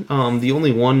good. The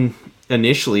only one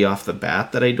initially off the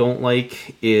bat that I don't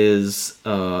like is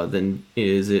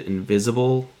it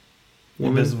Invisible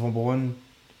Woman? Invisible Woman.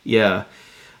 Yeah.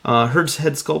 Her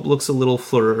head sculpt looks a little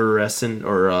fluorescent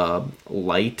or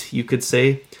light, you could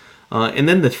say. And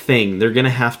then the Thing, they're gonna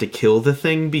have to kill the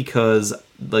Thing because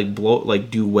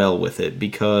do well with it,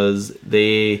 because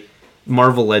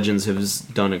Marvel Legends has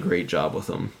done a great job with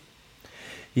them.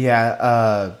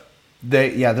 Yeah,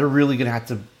 they're really gonna have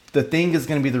to. The Thing is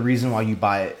gonna be the reason why you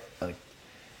buy it. Like,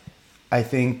 I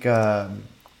think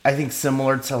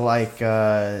similar to like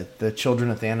the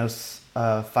Children of Thanos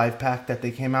 5-pack that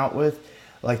they came out with.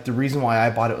 Like, the reason why I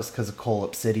bought it was because of Cole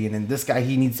Obsidian, and this guy,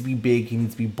 he needs to be big, he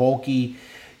needs to be bulky.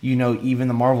 You know, even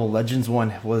the Marvel Legends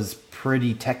one was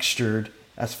pretty textured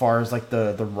as far as like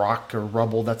the rock or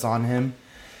rubble that's on him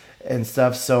and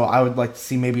stuff. So I would like to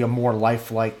see maybe a more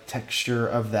lifelike texture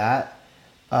of that.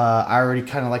 I already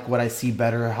kind of like what I see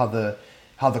better, how the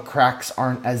cracks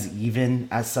aren't as even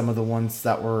as some of the ones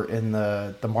that were in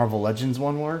the Marvel Legends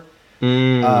one were.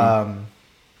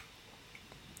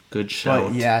 Good shout.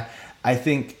 But yeah, I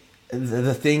think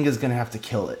the Thing is gonna have to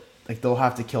kill it. Like, they'll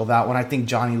have to kill that one. I think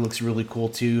Johnny looks really cool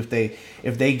too if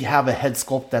they have a head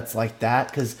sculpt that's like that.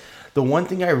 Because the one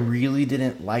thing I really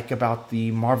didn't like about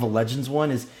the Marvel Legends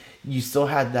one is you still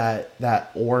had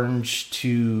that orange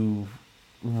to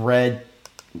red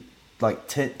like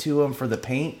tint to them for the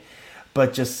paint,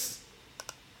 but just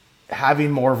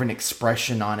having more of an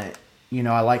expression on it. You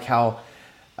know, I like how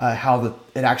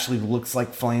it actually looks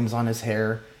like flames on his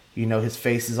hair. You know, his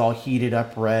face is all heated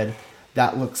up red.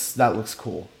 That looks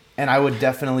cool. And I would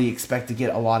definitely expect to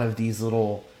get a lot of these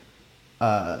little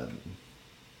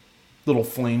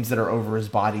flames that are over his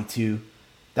body too.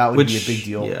 That would be a big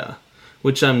deal. Yeah.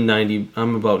 Which I'm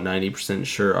about 90%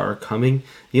 sure are coming.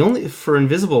 The only for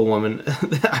Invisible Woman,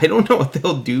 I don't know what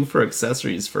they'll do for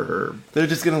accessories for her. They're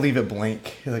just gonna leave it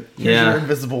blank. Like, here's your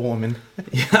Invisible Woman.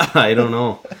 Yeah, I don't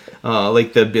know.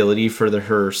 Like the ability for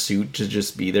her suit to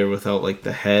just be there without like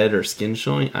the head or skin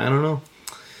showing. I don't know.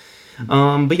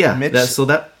 But yeah,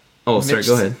 sorry,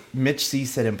 go ahead. Mitch C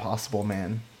said Impossible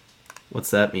Man.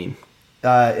 What's that mean?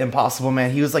 Impossible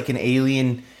Man. He was like an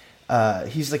alien.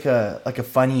 He's like a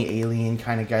funny alien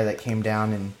kind of guy that came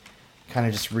down and kind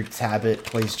of just wreaks havoc,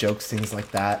 plays jokes, things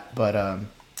like that. But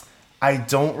I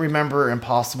don't remember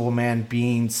Impossible Man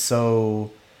being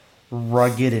so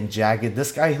rugged and jagged.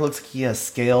 This guy looks like he has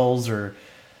scales or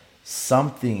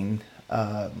something.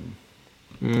 That's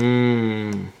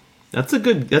a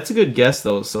good guess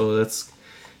though. So this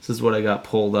is what I got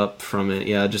pulled up from it.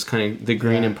 Yeah, just kind of the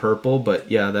green and purple.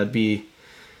 But yeah, that'd be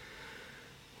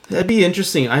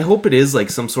interesting. I hope it is like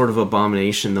some sort of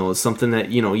abomination though. It's something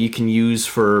that you can use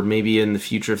for maybe in the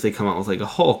future if they come out with like a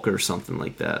Hulk or something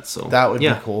like that. So that would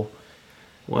be cool.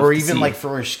 We'll or even like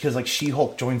because like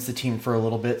She-Hulk joins the team for a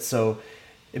little bit, so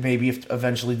maybe if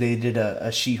eventually they did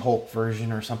a She-Hulk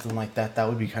version or something like that, that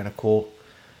would be kind of cool.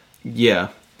 Yeah,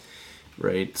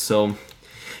 right. So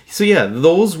yeah,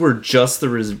 those were just the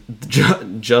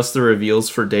reveals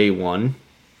for day one.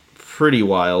 Pretty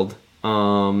wild.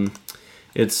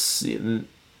 It's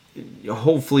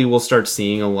hopefully we'll start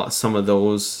seeing some of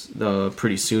those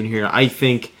pretty soon here. I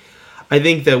think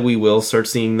that we will start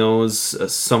seeing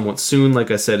those somewhat soon.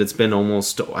 Like I said, it's been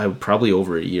probably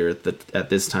over a year at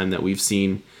this time that we've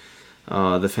seen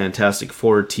the Fantastic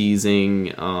Four teasing,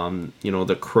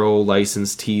 the Crow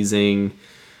license teasing.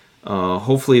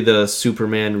 Hopefully the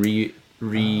Superman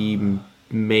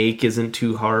remake isn't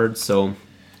too hard. So,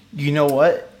 you know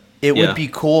what? It would be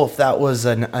cool if that was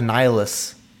a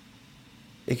Nihilus.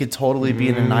 It could totally be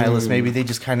an Nihilus. Maybe they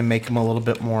just kind of make him a little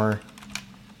bit more.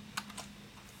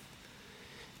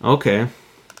 Okay.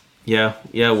 Yeah.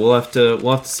 We'll have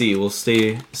to see. We'll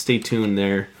stay tuned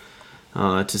there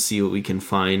to see what we can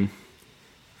find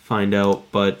out.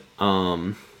 But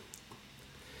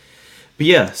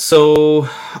yeah. So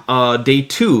day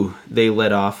 2, they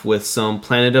led off with some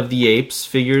Planet of the Apes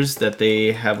figures that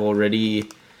they have already.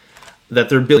 That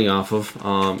they're building off of.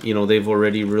 They've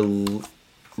already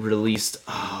released.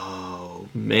 Oh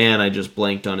man, I just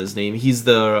blanked on his name. He's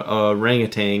the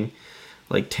orangutan,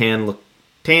 like tan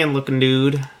looking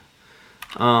dude.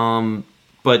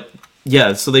 But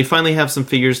yeah, so they finally have some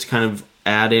figures to kind of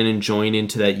add in and join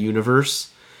into that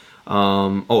universe.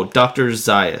 Dr.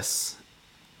 Zaius.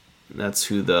 That's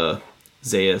who the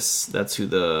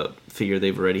figure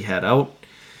they've already had out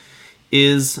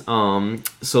is.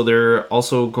 So they're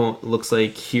also looks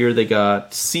like here they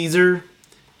got Caesar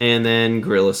and then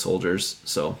Guerrilla Soldiers.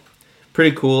 So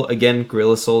pretty cool. Again,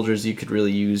 Guerrilla Soldiers you could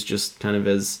really use just kind of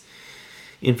as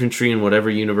infantry in whatever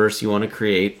universe you want to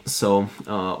create. So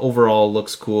overall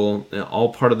looks cool.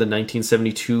 All part of the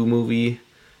 1972 movie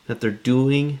that they're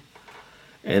doing.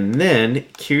 And then,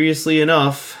 curiously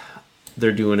enough,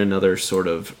 they're doing another sort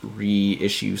of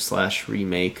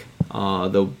reissue/remake.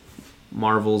 The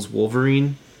Marvel's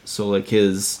Wolverine. So like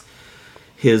his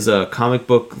comic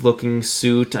book looking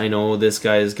suit. I know this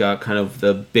guy's got kind of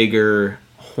the bigger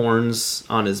horns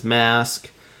on his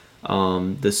mask.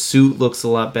 The suit looks a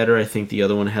lot better. I think the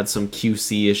other one had some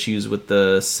QC issues with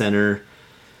the center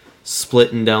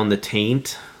splitting down the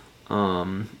taint.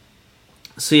 So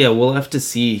yeah, we'll have to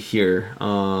see here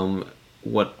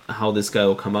how this guy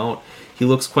will come out. He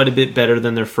looks quite a bit better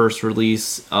than their first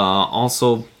release.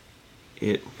 Also,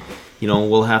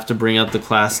 we'll have to bring up the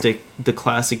classic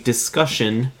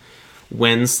discussion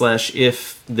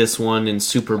when/if this one and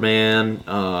Superman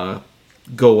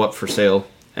go up for sale.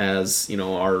 As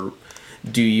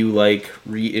do you like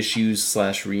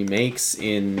reissues/remakes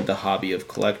in the hobby of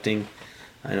collecting?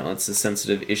 I know it's a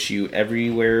sensitive issue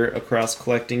everywhere across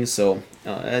collecting, so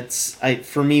it's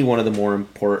for me one of the more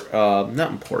not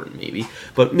important maybe,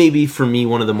 but maybe for me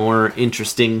one of the more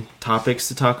interesting topics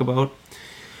to talk about.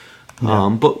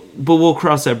 Yeah. But we'll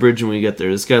cross that bridge when we get there.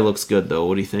 This guy looks good though.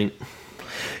 What do you think?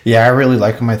 Yeah, I really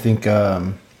like him. I think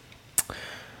I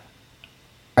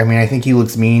think he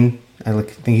looks mean. I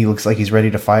think he looks like he's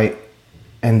ready to fight.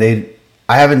 And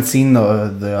I haven't seen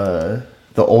the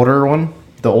older one,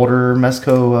 the older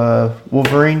Mezco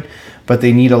Wolverine, but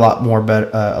they need a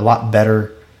lot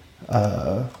better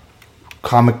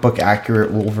comic book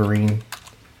accurate Wolverine.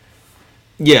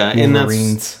 Yeah,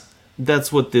 Wolverines. And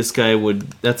that's what this guy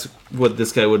would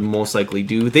most likely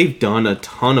do. They've done a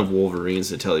ton of Wolverines,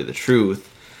 to tell you the truth,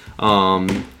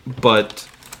 but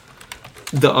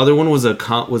the other one was a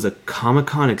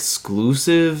Comic-Con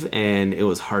exclusive, and it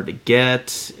was hard to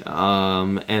get.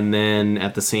 And then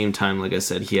at the same time, like I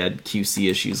said, he had QC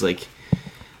issues. Like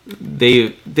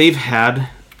they've had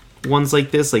ones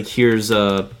like this. Like here's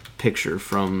a picture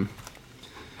from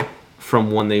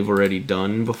one they've already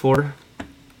done before.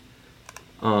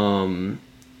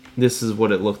 This is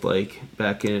what it looked like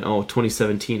back in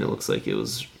 2017. It looks like it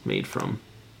was made from.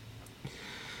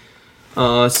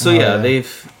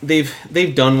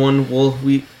 They've done one. Well,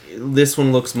 this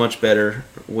one looks much better,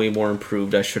 way more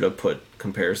improved. I should have put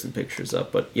comparison pictures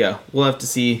up, but yeah, we'll have to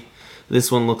see. This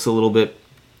one looks a lot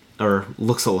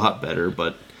better,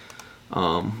 but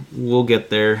we'll get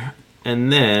there.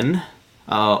 And then,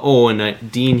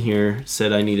 Dean here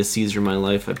said I need a Caesar in my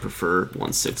life. I prefer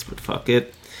 1/6, but fuck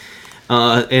it.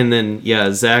 And then,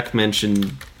 Zach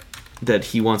mentioned that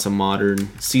he wants a modern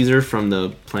Caesar from the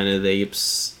Planet of the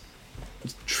Apes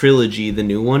trilogy, the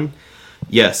new one.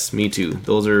 Yes, me too.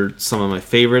 Those are some of my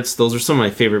favorites. Those are some of my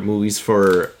favorite movies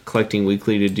for Collecting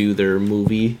Weekly to do their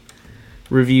movie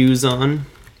reviews on.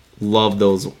 Love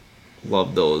those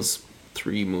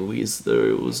 3 movies.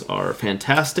 Those are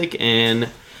fantastic, and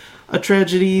a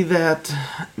tragedy that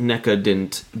NECA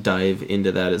didn't dive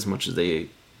into that as much as they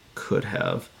could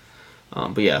have.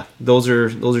 But yeah, those are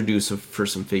due for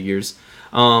some figures.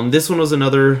 This one was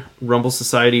another Rumble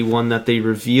Society one that they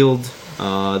revealed.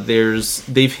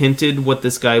 They've hinted what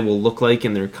this guy will look like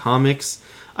in their comics.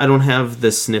 I don't have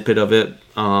the snippet of it.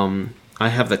 I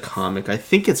have the comic. I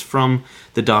think it's from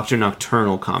the Dr.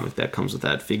 Nocturnal comic that comes with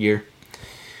that figure.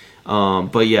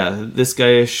 But yeah, this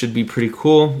guy should be pretty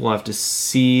cool. We'll have to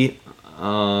see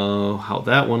how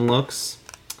that one looks.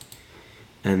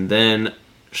 And then,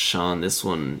 Sean, this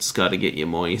one's got to get you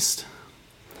moist.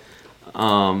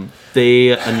 They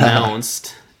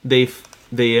announced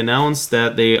they announced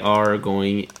that they are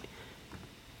going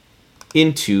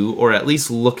into, or at least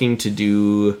looking to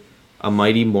do, a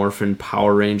Mighty Morphin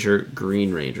Power Ranger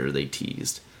Green Ranger. They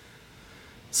teased.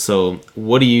 So,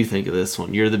 what do you think of this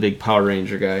one? You're the big Power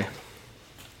Ranger guy.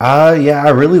 Yeah, I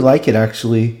really like it,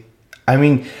 actually. I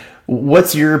mean,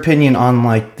 what's your opinion on,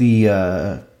 like,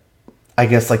 the, I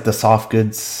guess, like, the soft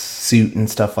goods suit and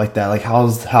stuff like that? Like,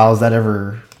 how's that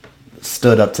ever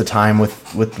stood up to time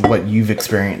with what you've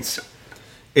experienced?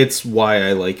 It's why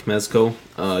I like Mezco.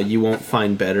 You won't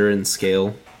find better in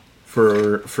scale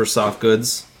for soft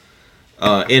goods.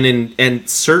 And at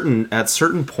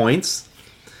certain points,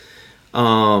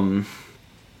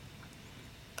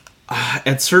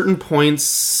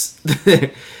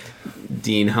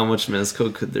 Dean, how much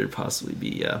Mezco could there possibly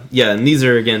be? Yeah, and these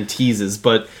are again teases,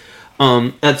 but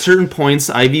at certain points,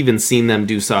 I've even seen them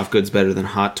do soft goods better than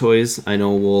Hot Toys. I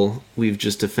know we've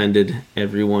just offended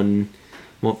everyone,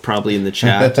 well, probably in the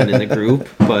chat and in the group,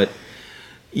 but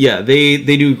yeah, they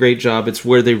do a great job. It's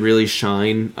where they really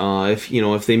shine.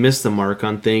 If they miss the mark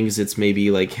on things, it's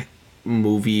maybe like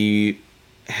movie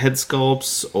head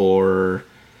sculpts or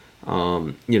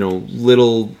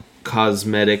little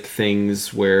cosmetic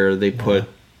things where they put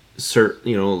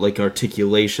certain, like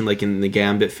articulation, like in the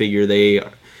Gambit figure,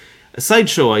 a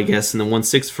Sideshow, I guess, in the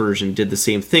 1/6 version did the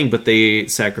same thing, but they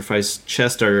sacrificed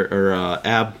chest or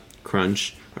ab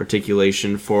crunch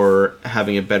articulation for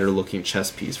having a better looking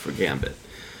chest piece for Gambit.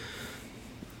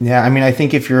 Yeah, I mean, I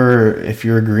think if you're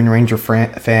a Green Ranger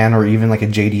fan or even like a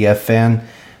JDF fan,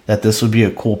 that this would be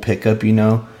a cool pickup,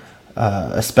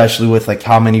 especially with like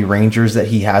how many Rangers that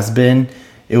he has been.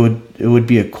 It would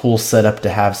be a cool setup to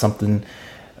have something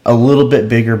a little bit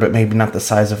bigger, but maybe not the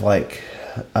size of like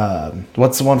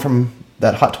what's the one from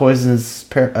that Hot Toys is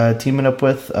teaming up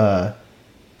with?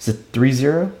 Is it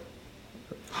 3-0?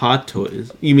 Hot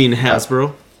Toys? You mean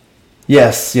Hasbro?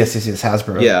 Yes,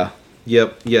 Hasbro. Yeah.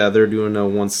 Yep. Yeah, they're doing a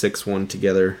 1/6 one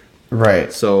together.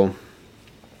 Right. So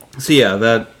yeah,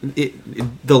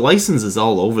 the license is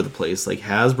all over the place. Like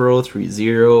Hasbro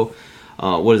 3-0.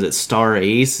 What is it? Star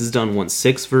Ace has done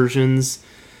 1/6 versions.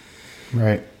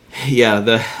 Right. Yeah,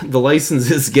 the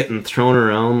license is getting thrown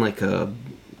around like I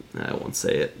won't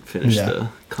say it. Finish the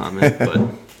comment, but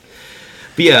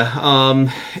yeah,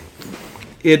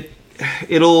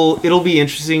 it'll be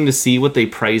interesting to see what they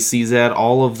price these at.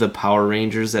 All of the Power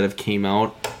Rangers that have came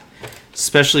out,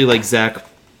 especially like Zach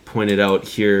pointed out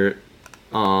here,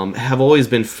 have always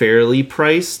been fairly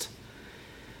priced.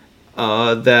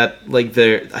 That like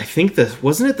I think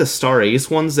wasn't it the Star Ace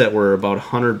ones that were about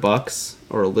 $100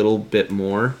 or a little bit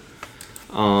more.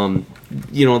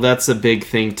 That's a big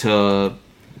thing to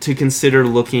consider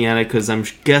looking at it, because I'm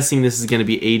guessing this is going to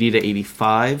be $80 to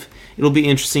 $85. It'll be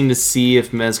interesting to see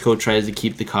if Mezco tries to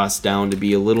keep the cost down to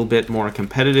be a little bit more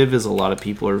competitive, as a lot of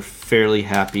people are fairly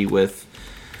happy with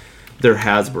their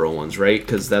Hasbro ones, right?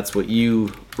 Because that's what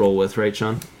you roll with, right,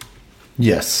 Sean?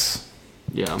 Yes.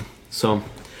 Yeah. So,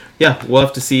 yeah, we'll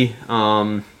have to see.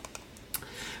 So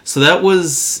that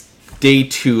was day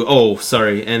 2. Oh,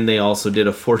 sorry. And they also did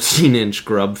a 14-inch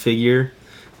Grub figure.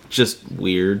 Just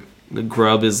weird. The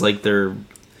Grub is like their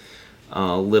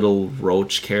little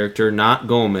roach character. Not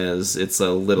Gomez. It's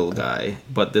a little guy.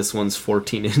 But this one's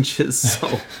 14 inches.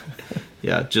 So,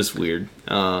 yeah, just weird.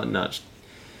 I'll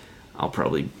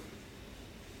probably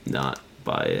not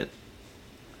buy it.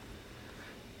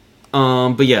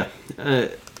 But yeah,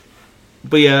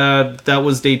 that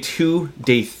was day 2.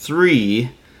 Day 3,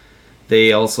 they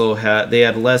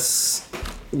had less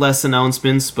less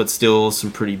announcements, but still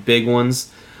some pretty big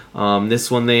ones.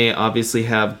 This one they obviously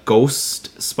have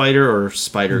Ghost Spider or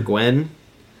Spider-Gwen.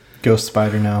 Ghost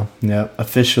Spider now. Yeah,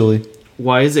 officially.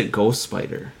 Why is it Ghost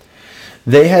Spider?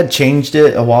 They had changed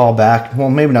it a while back. Well,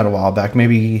 maybe not a while back.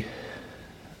 Maybe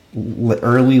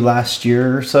early last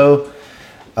year or so.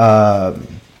 I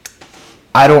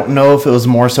don't know if it was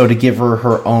more so to give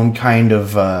her own kind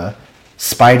of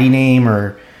Spidey name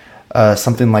or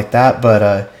something like that.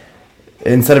 But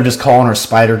instead of just calling her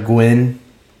Spider-Gwen,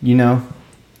 you know?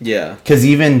 Yeah. Because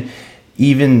even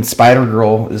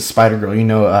Spider-Girl is Spider-Girl. You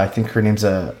know, I think her name's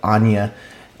Anya.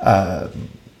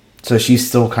 So she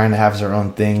still kind of has her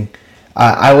own thing.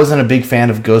 I wasn't a big fan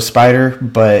of Ghost Spider,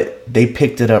 but they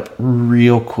picked it up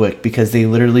real quick because they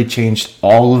literally changed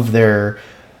all of their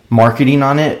marketing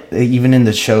on it, even in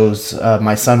the shows.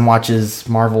 My son watches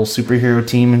Marvel Superhero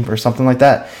Team or something like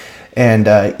that, and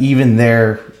even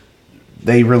there,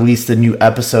 they released a new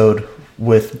episode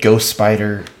with Ghost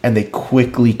Spider, and they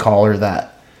quickly call her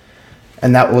that,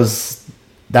 and that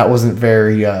wasn't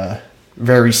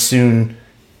very soon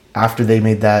after they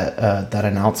made that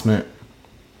announcement.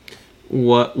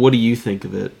 What do you think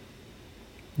of it?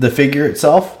 The figure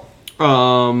itself?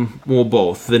 Well,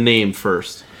 both. The name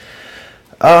first.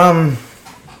 Ghost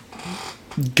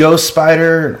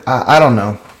Spider, I don't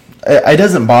know. It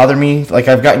doesn't bother me. Like,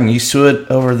 I've gotten used to it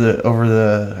over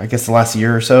the I guess the last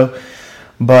year or so.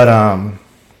 But I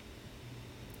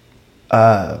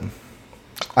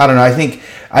don't know.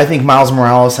 I think Miles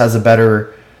Morales has a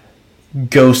better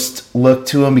ghost look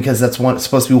to him because that's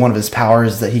supposed to be one of his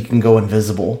powers, that he can go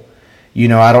invisible. You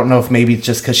know, I don't know if maybe it's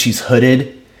just because she's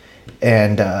hooded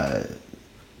and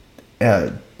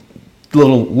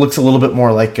looks a little bit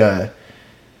more like a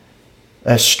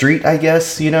street, I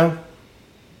guess, you know?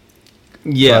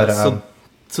 Yeah, but,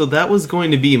 so that was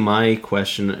going to be my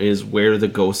question, is where the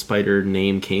Ghost Spider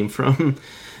name came from.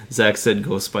 Zach said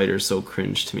Ghost Spider is so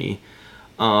cringe to me.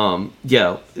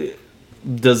 Yeah,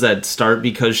 does that start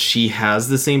because she has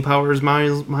the same power as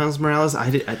Miles Morales?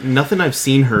 Nothing I've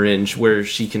seen her in where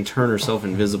she can turn herself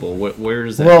invisible. Where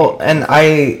is that? Well, and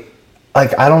I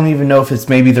don't even know if it's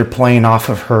maybe they're playing off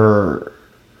of her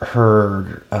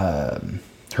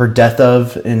death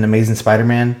of in Amazing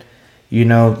Spider-Man. You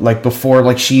know, like before,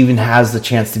 like she even has the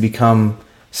chance to become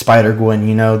Spider-Gwen.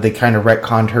 You know, they kind of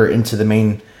retconned her into the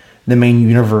main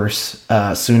universe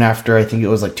soon after. I think it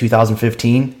was like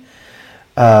 2015.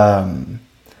 But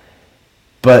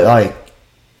like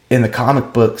in the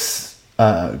comic books,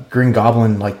 Green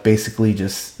Goblin like basically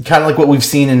just kind of like what we've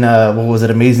seen in what was it,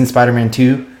 Amazing Spider-Man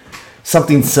 2,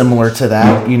 something similar to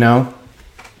that, you know.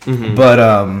 Mm-hmm.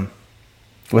 But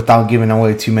without giving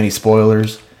away too many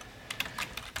spoilers.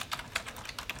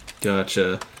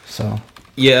 Gotcha. So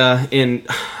yeah, and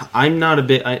I'm not a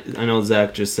bit. I know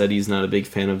Zach just said he's not a big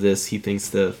fan of this. He thinks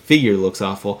the figure looks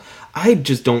awful. I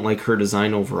just don't like her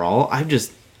design overall. I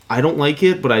don't like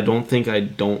it, but I don't think I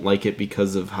don't like it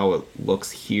because of how it looks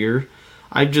here.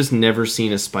 I've just never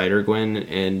seen a Spider-Gwen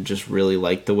and just really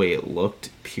liked the way it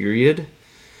looked, period.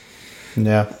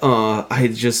 Yeah. I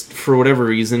just, for whatever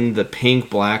reason, the pink,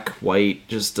 black, white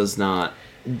just does not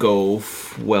go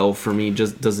well for me.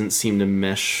 Just doesn't seem to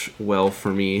mesh well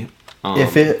for me.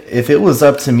 If it was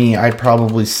up to me, I'd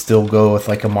probably still go with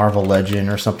like a Marvel Legend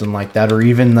or something like that, or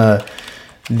even the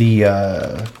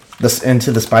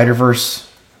Into the Spider-Verse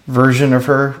version of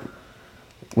her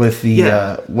with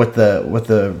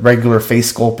the regular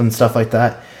face sculpt and stuff like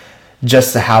that,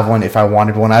 just to have one if I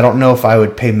wanted one. I don't know if I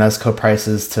would pay Mezco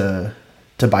prices to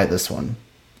buy this one,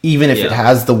 even if it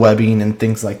has the webbing and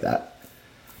things like that.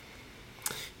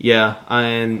 Yeah,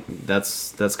 and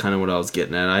that's kind of what I was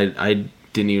getting at. I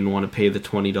didn't even want to pay the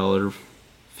 $20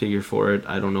 figure for it.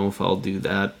 I don't know if I'll do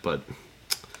that, but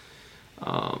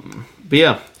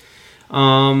yeah.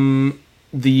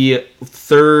 The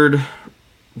third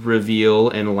reveal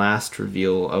and last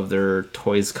reveal of their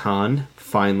Toys Con.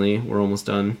 Finally, we're almost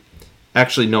done.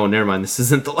 Actually, no, never mind. This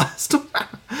isn't the last one.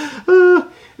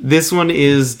 This one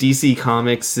is DC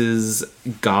Comics'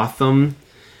 Gotham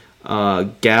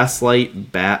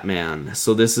Gaslight Batman.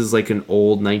 So this is like an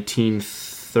old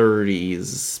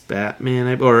 1930s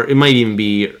Batman, or it might even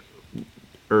be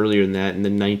earlier than that, in the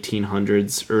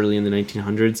 1900s, early in the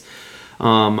 1900s.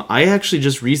 I actually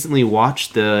just recently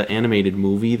watched the animated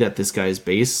movie that this guy is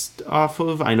based off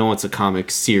of. I know it's a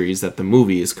comic series that the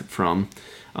movie is from,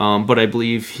 but I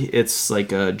believe it's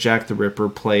like a Jack the Ripper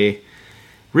play.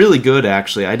 Really good,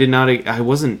 actually. I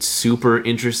wasn't super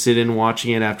interested in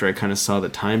watching it after I kind of saw the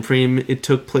time frame it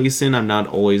took place in. I'm not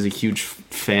always a huge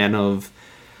fan of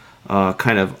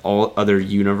kind of all other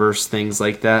universe things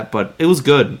like that. But it was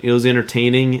good. It was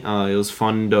entertaining. It was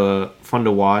fun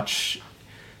to watch.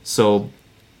 So,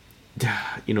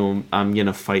 I'm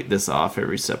gonna fight this off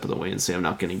every step of the way and say I'm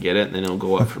not gonna get it, and then it'll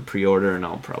go up for pre-order, and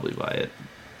I'll probably buy it.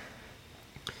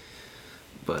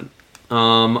 But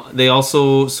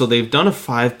they've done a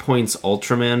 5 points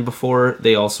Ultraman before.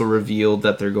 They also revealed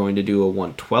that they're going to do a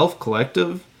 1/12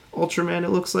 collective Ultraman. It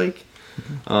looks like.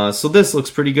 So this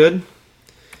looks pretty good.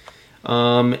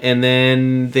 And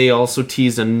then they also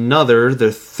teased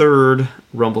their third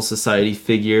Rumble Society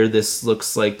figure. This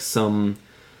looks like some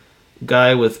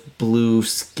guy with blue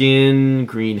skin,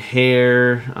 green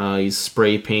hair. He's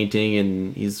spray painting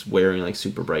and he's wearing like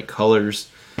super bright colors.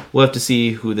 We'll have to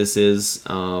see who this is,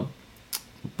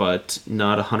 but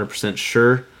not 100%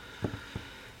 sure.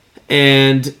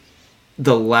 And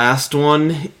the last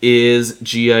one is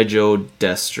G.I. Joe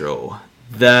Destro.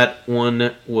 That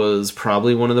one was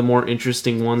probably one of the more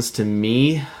interesting ones to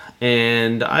me,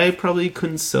 and I probably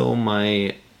couldn't sell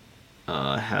my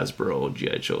Hasbro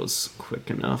G.I. Joes quick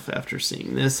enough after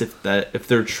seeing this. If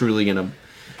they're truly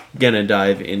gonna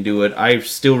dive into it, I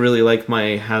still really like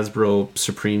my Hasbro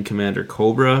Supreme Commander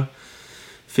Cobra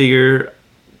figure,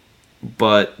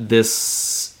 but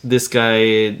these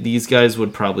guys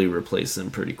would probably replace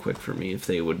them pretty quick for me if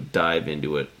they would dive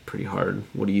into it pretty hard.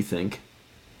 What do you think?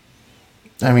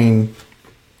 I mean,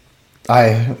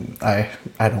 I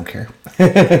don't care.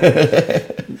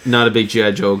 Not a big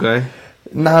G.I. Joe guy?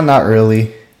 No, not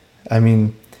really. I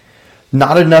mean,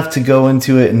 not enough to go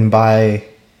into it and buy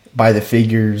the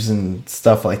figures and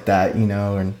stuff like that,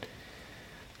 and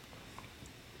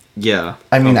yeah.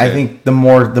 I mean, okay. I think the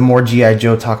more G.I.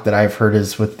 Joe talk that I've heard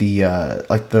is with the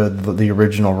the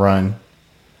original run.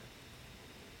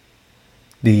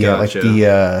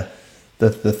 Gotcha. The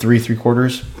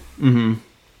 3/3. Mm-hmm.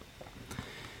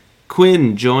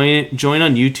 Quinn, join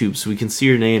on YouTube so we can see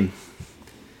your name.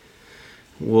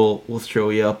 We'll throw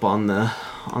you up on the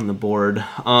board.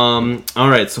 All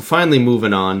right, so finally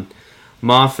moving on.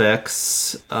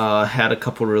 Mafex had a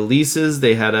couple releases.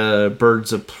 They had a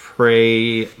Birds of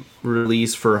Prey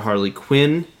release for Harley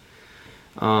Quinn,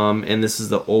 and this is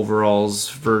the overalls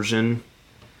version.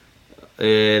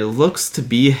 It looks to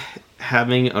be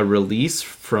having a release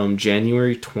from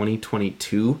January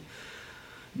 2022.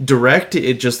 Direct,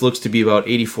 it just looks to be about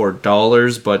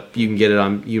 $84, but you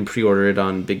can pre-order it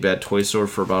on Big Bad Toy Store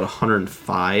for about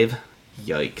 $105.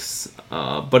 Yikes!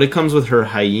 But it comes with her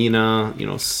hyena.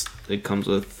 It comes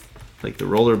with like the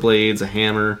rollerblades, a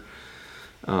hammer,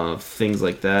 things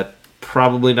like that.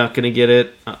 Probably not going to get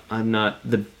it. I'm not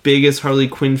the biggest Harley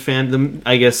Quinn fan.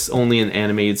 I guess only in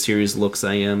animated series looks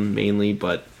I am mainly,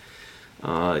 but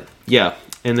yeah.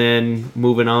 And then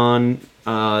moving on,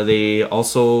 they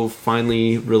also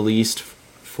finally released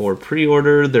for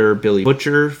pre-order their Billy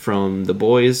Butcher from The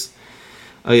Boys.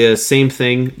 Yeah, same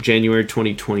thing, January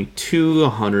 2022,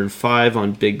 105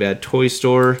 on Big Bad Toy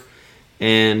Store,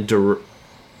 and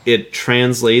it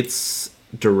translates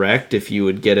direct if you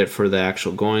would get it for the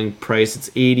actual going price.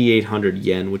 It's 8,800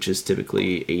 yen, which is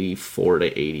typically $84 to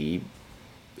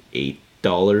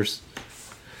 $88.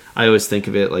 I always think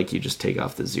of it like you just take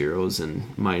off the zeros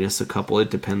and minus a couple.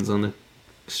 It depends on the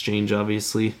exchange,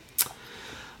 obviously.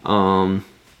 But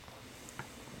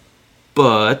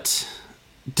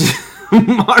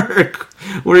Mark,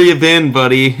 where you been,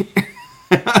 buddy?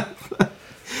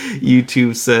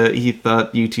 YouTube said he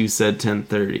thought YouTube said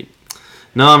 10:30.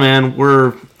 No, man,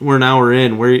 we're an hour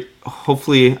in.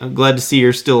 Hopefully, I'm glad to see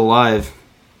you're still alive.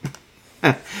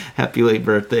 Happy late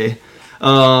birthday.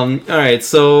 All right,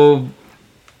 so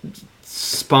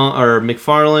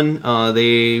McFarlane,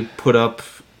 they put up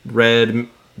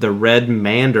the Red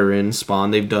Mandarin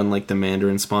Spawn. They've done like the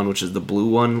Mandarin Spawn, which is the blue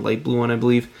one, light blue one, I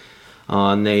believe.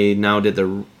 And they now did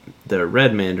the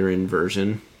Red Mandarin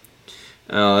version.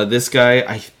 This guy,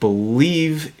 I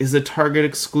believe, is a Target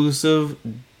exclusive.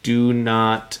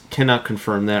 Cannot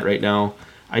confirm that right now.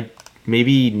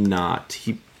 Maybe not.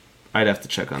 I'd have to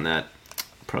check on that.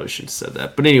 Probably should have said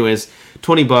that. But anyways,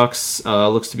 $20.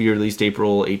 Looks to be released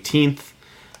April 18th.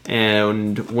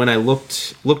 And when I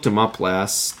looked him up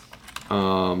last,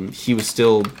 he was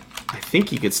still. I think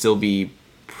he could still be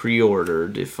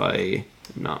pre-ordered if I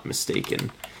am not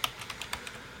mistaken.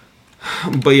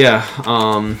 But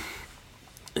yeah,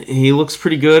 he looks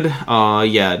pretty good.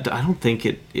 Yeah, I don't think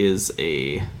it is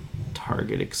a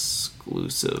Target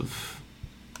exclusive.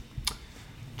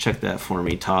 Check that for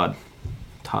me, Todd.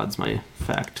 Todd's my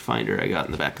fact finder I got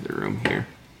in the back of the room here.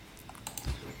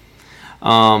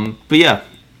 But yeah,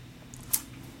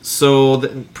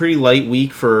 so pretty light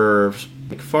week for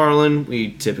McFarlane.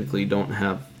 We typically don't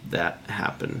have that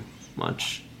happen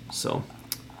much. So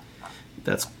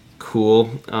that's cool.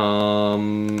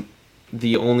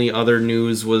 The only other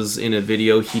news was in a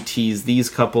video. He teased these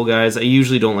couple guys. I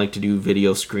usually don't like to do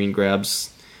video screen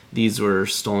grabs. These were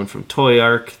stolen from Toy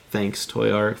Ark. Thanks,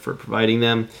 Toy Ark, for providing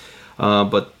them.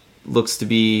 But looks to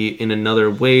be in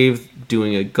another wave,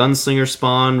 doing a Gunslinger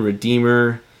spawn,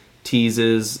 Redeemer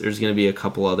teases. There's going to be a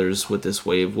couple others with this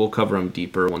wave. We'll cover them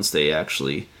deeper once they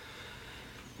actually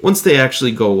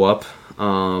go up.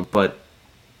 But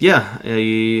yeah,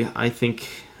 I think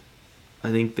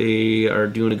they are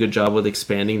doing a good job with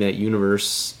expanding that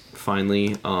universe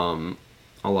finally, a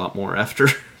lot more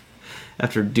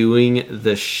after doing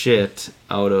the shit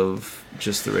out of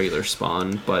just the regular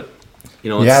spawn. But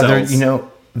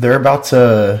they're about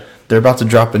to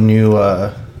drop a new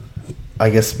I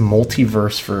guess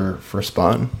multiverse for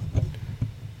Spawn.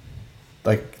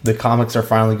 Like the comics are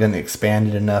finally going to expand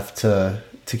it enough to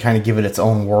kind of give it its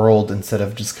own world instead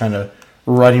of just kind of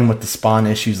running with the Spawn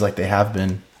issues like they have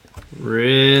been.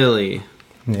 Really?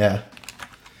 Yeah.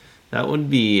 That would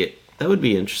be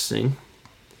interesting.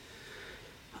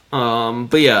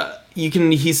 But yeah,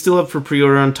 he's still up for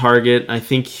pre-order on Target. I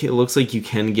think it looks like you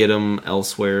can get him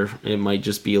elsewhere. It might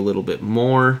just be a little bit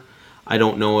more. I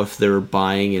don't know if they're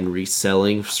buying and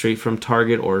reselling straight from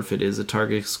Target or if it is a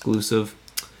Target exclusive.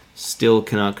 Still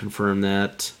cannot confirm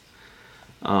that.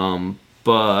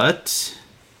 But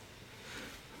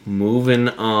moving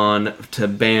on to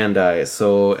Bandai.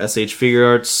 So SH Figure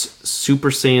Arts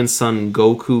Super Saiyan Son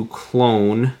Goku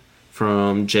clone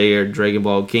from JR Dragon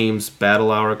Ball Games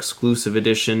Battle Hour exclusive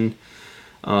edition.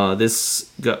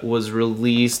 This was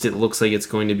released. It looks like it's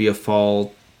going to be a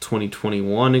fall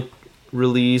 2021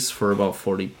 release for about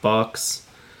 $40.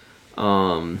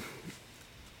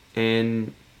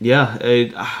 And yeah,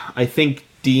 I think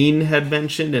Dean had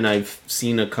mentioned, and I've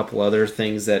seen a couple other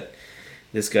things that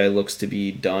this guy looks to be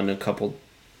done a couple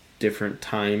different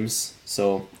times,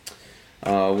 so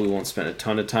we won't spend a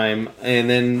ton of time. And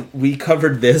then we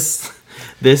covered this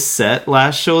set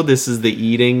last show. This is the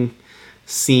eating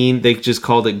scene. They just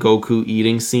called it Goku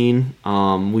eating scene.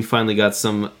 We finally got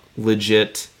some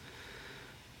legit.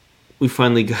 We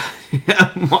finally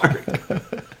got Mark.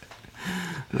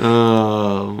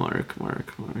 Oh, Mark.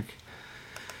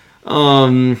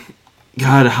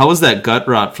 God, how was that gut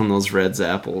rot from those Reds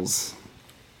apples?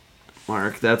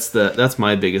 Mark, that's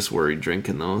my biggest worry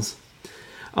drinking those.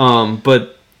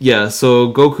 But yeah,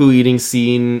 so Goku eating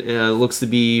scene looks to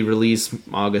be released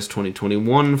August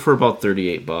 2021 for about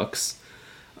 $38.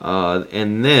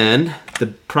 And then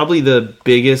probably the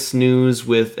biggest news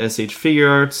with SH Figure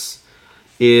Arts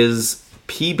is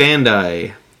P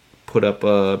Bandai put up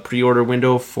a pre-order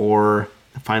window for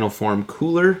the Final Form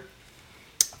Cooler.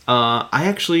 I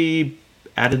actually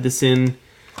added this in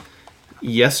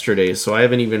yesterday, so I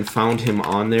haven't even found him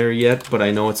on there yet, but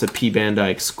I know it's a P Bandai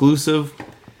exclusive.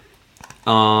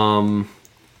 I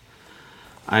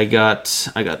got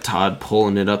Todd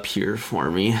pulling it up here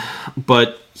for me,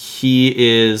 but he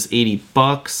is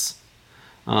 $80.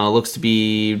 Looks to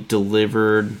be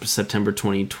delivered September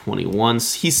 2021.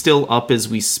 He's still up as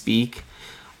we speak.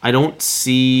 I don't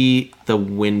see the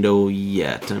window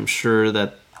yet. I'm sure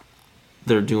that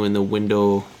they're doing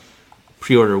the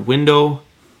pre-order window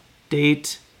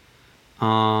date.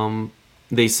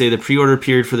 They say the pre-order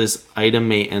period for this item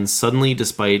may end suddenly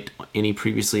despite any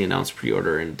previously announced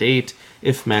pre-order and date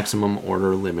if maximum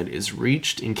order limit is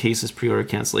reached. In cases pre-order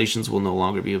cancellations will no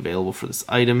longer be available for this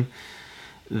item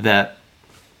that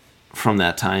from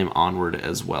that time onward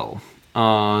as well.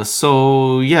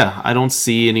 So yeah, I don't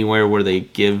see anywhere where they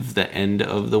give the end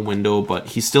of the window, but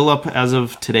he's still up as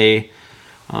of today,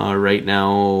 right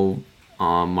now,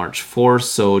 March 4th.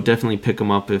 So definitely pick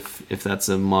him up if that's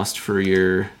a must for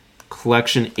your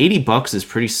collection. $80 is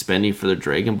pretty spendy for the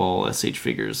Dragon Ball SH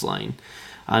Figures line.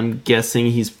 I'm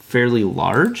guessing he's fairly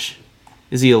large.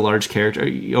 Is he a large character?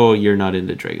 Oh, you're not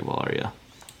into Dragon Ball, are you?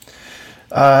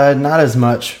 Not as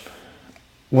much.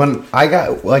 When I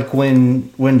got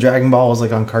when Dragon Ball was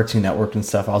on Cartoon Network and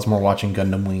stuff, I was more watching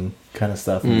Gundam Wing kind of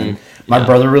stuff. And then my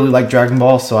brother really liked Dragon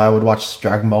Ball, so I would watch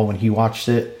Dragon Ball when he watched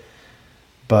it.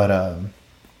 But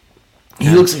he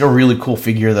looks like a really cool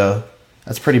figure, though.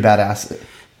 That's pretty badass.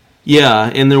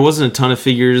 Yeah, and there wasn't a ton of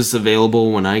figures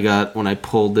available when I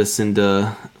pulled this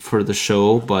for the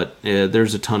show, but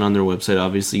there's a ton on their website.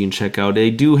 Obviously, you can check out. They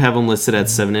do have them listed at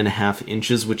 7.5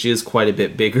 inches, which is quite a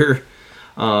bit bigger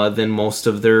than most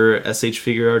of their SH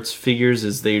Figure Arts figures.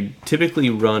 Is they typically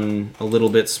run a little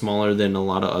bit smaller than a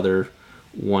lot of other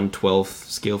 1/12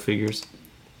 scale figures.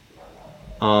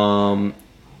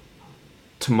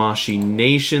 Tamashii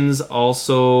Nations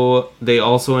also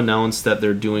announced that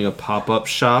they're doing a pop-up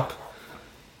shop.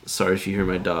 Sorry if you hear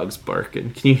my dogs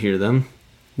barking. Can you hear them?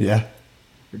 Yeah.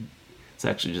 It's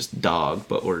actually just dog,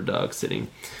 but we're dog sitting.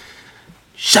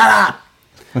 Shut up!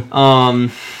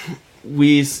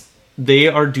 They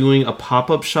are doing a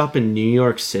pop-up shop in New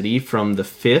York City from the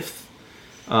 5th,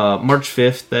 March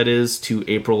 5th, that is, to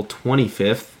April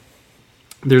 25th.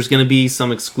 There's going to be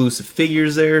some exclusive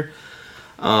figures there.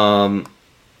 And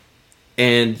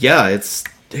yeah, it's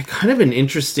kind of an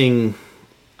interesting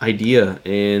idea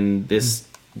in this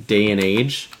day and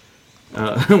age,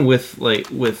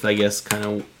 with I guess kind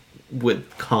of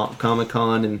with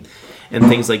Comic-Con and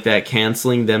things like that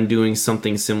canceling, them doing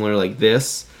something similar like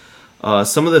this.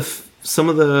 Some of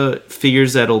the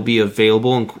figures that'll be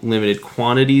available in limited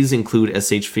quantities include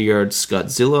SH Figuarts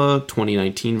Godzilla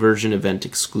 2019 version, event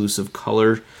exclusive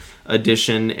color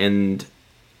edition, and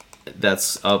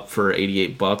that's up for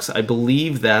 $88. I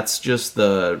believe that's just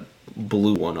the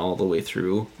blue one all the way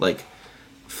through, like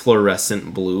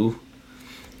fluorescent blue.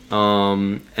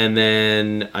 And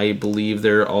then I believe they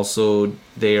are also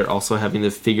having the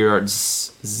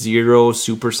Figuarts Zero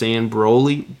Super Saiyan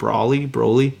Broly.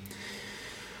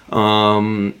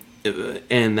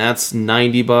 And that's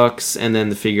 $90, and then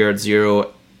the Figuarts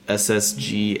Zero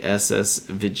SSG SS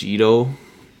Vegito.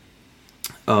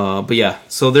 But yeah,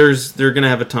 so they're gonna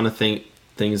have a ton of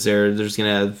things there. There's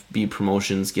gonna be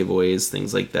promotions, giveaways,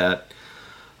 things like that.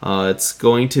 It's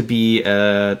going to be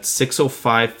at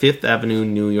 605 Fifth Avenue,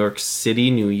 New York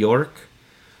City, New York,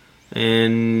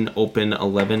 and open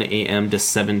 11 a.m. to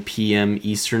 7 p.m.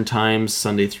 Eastern Time,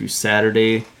 Sunday through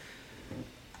Saturday.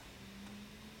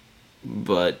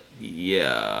 But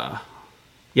yeah,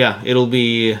 it'll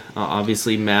be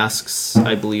obviously masks,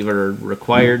 I believe, are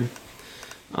required.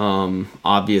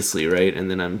 Obviously, right? And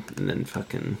then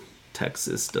fucking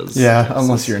Texas does. Yeah, Texas.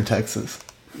 unless you're in Texas.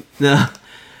 Nah.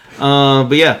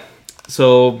 But yeah,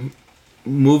 so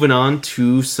moving on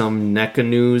to some NECA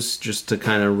news, just to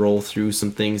kind of roll through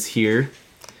some things here.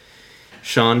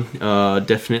 Sean,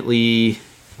 definitely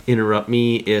interrupt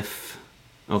me if...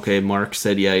 Okay, Mark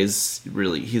said, yeah, he's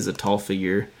a tall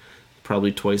figure.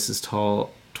 Probably twice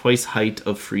height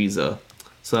of Frieza.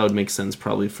 So that would make sense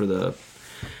probably for the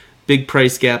big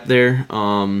price gap there.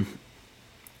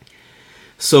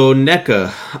 So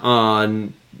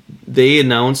NECA, they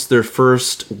announced their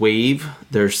first wave,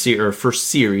 first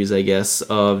series, I guess,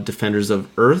 of Defenders of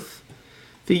Earth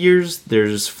figures.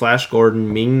 There's Flash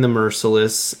Gordon, Ming the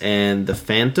Merciless, and the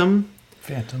Phantom.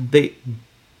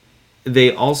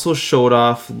 They also showed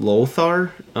off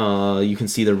Lothar. You can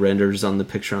see the renders on the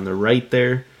picture on the right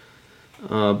there.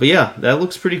 But yeah, that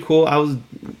looks pretty cool.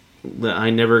 I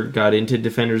never got into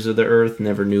Defenders of the Earth,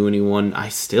 never knew anyone. I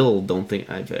still don't think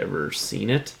I've ever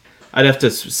seen it. I'd have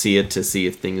to see it to see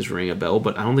if things ring a bell,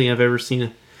 but I don't think I've ever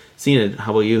seen it.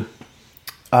 How about you?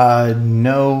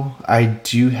 No, I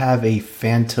do have a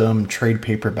Phantom trade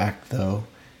paperback though.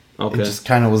 Okay. It just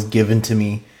kind of was given to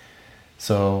me,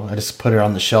 so I just put it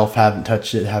on the shelf. Haven't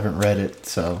touched it, haven't read it.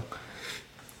 So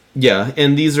yeah,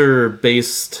 and these are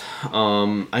based.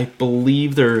 I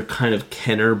believe they're kind of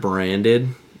Kenner branded,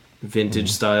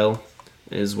 vintage style,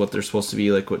 is what they're supposed to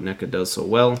be, like what NECA does so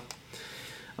well.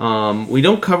 We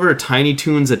don't cover Tiny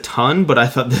Toons a ton, but I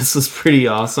thought this was pretty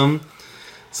awesome.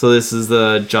 So this is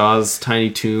the Jaws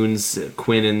Tiny Toons,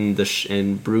 Quinn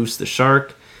and Bruce the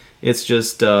Shark. It's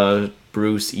just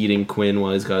Bruce eating Quinn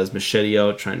while he's got his machete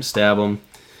out, trying to stab him.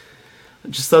 I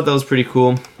just thought that was pretty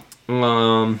cool.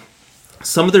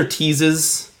 Some of their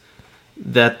teases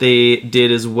that they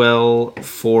did as well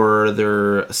for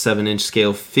their 7-inch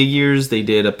scale figures. They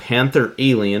did a Panther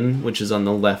Alien, which is on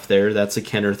the left there. That's a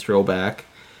Kenner throwback.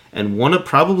 And one of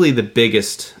probably the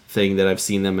biggest thing that I've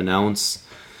seen them announce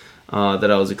that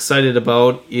I was excited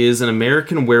about is an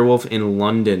American Werewolf in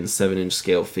London 7-inch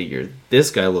scale figure.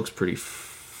 This guy looks pretty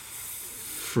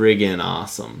friggin'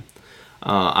 awesome.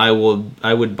 I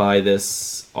would buy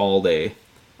this all day.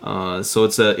 So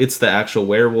it's the actual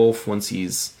werewolf once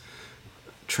he's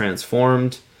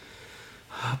transformed.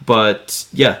 But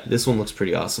yeah, this one looks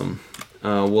pretty awesome.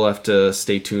 We'll have to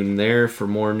stay tuned there for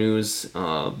more news,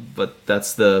 but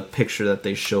that's the picture that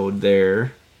they showed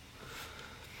there.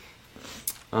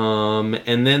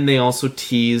 And then they also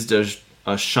teased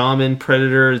a Shaman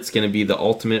Predator. It's going to be the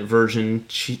ultimate version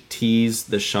tease.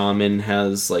 The Shaman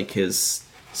has like his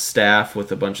staff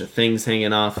with a bunch of things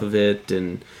hanging off of it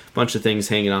and a bunch of things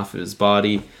hanging off of his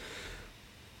body.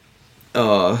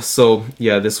 So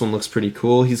yeah, this one looks pretty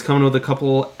cool. He's coming with a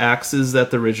couple axes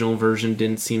that the original version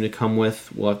didn't seem to come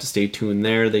with. We'll have to stay tuned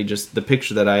there. The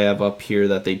picture that I have up here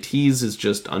that they tease is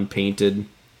just unpainted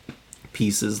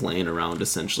pieces laying around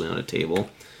essentially on a table.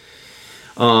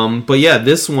 But yeah,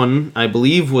 this one I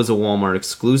believe was a Walmart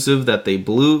exclusive that they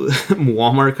blew.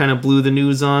 Walmart kind of blew the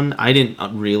news on. I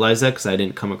didn't realize that because I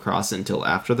didn't come across it until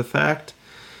after the fact.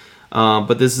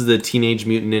 But this is the Teenage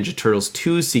Mutant Ninja Turtles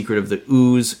 2 Secret of the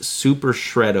Ooze Super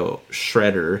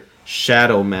Shredder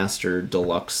Shadow Master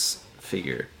Deluxe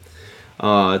figure.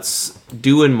 It's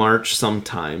due in March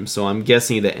sometime, so I'm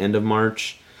guessing the end of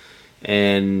March.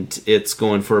 And it's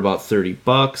going for about $30,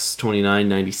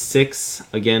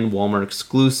 $29.96. Again, Walmart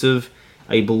exclusive.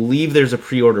 I believe there's a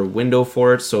pre-order window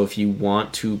for it, so if you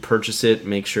want to purchase it,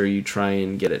 make sure you try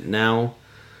and get it now,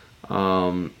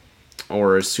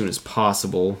 or as soon as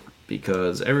possible,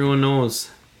 because everyone knows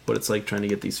what it's like trying to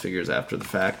get these figures after the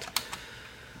fact.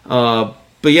 But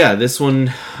yeah, this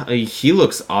one, he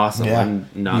looks awesome. Yeah, I'm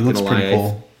not he looks gonna lie. pretty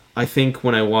cool. I think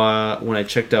when I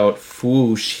checked out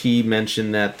Fwoosh, he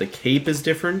mentioned that the cape is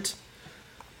different,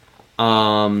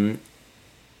 and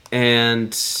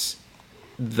I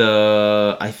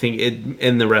think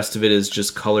and the rest of it is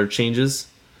just color changes.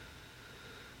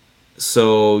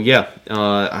 So yeah,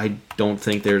 I don't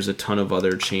think there's a ton of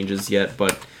other changes yet,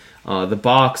 but the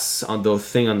box on the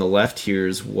thing on the left here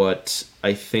is what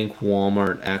I think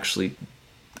Walmart actually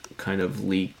kind of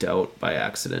leaked out by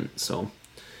accident. So.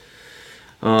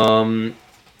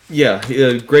 Yeah,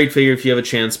 a great figure. If you have a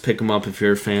chance, pick him up if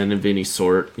you're a fan of any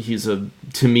sort. He's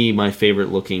to me, my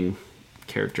favorite looking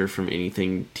character from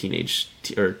anything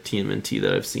or TMNT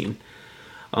that I've seen.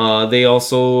 They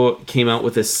also came out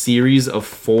with a series of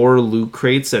 4 loot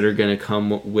crates that are going to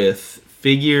come with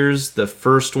figures. The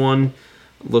first one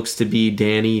looks to be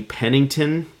Danny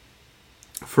Pennington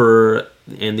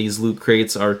and these loot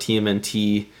crates are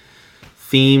TMNT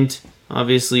themed,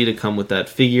 obviously, to come with that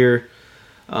figure.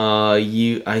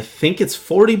 I think it's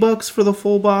 $40 for the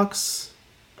full box,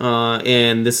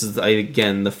 and this is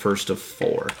again the first of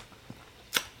 4.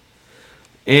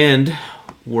 And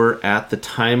we're at the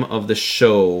time of the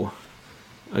show.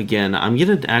 Again, I'm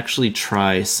gonna actually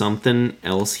try something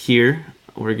else here.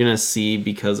 We're gonna see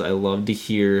because I love to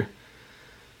hear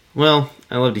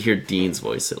Dean's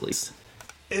voice at least.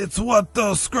 It's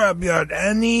Watto Scrapyard,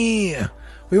 Annie.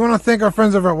 We want to thank our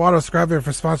friends over at Watto Scrapyard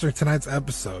for sponsoring tonight's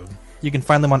episode. You can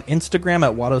find them on Instagram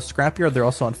at Watto Scrapyard. They're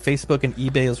also on Facebook and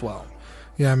eBay as well.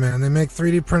 Yeah, man. They make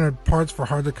 3D printed parts for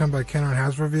hard-to-come-by Kenner and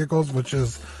Hasbro vehicles, which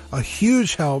is a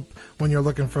huge help when you're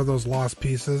looking for those lost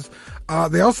pieces.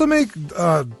 They also make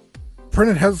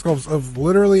printed head sculpts of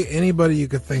literally anybody you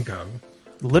could think of.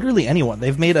 Literally anyone.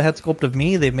 They've made a head sculpt of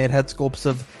me. They've made head sculpts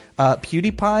of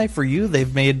PewDiePie for you.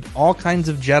 They've made all kinds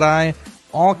of Jedi,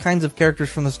 all kinds of characters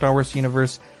from the Star Wars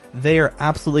universe. They are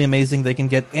absolutely amazing. They can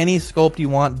get any sculpt you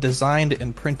want designed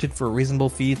and printed for a reasonable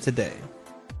fee today.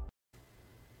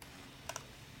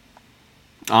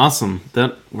 Awesome.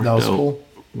 That was cool.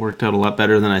 Worked out a lot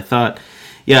better than I thought.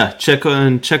 Yeah, check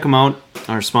them out.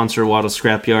 Our sponsor, Watto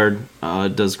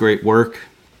Scrapyard, does great work.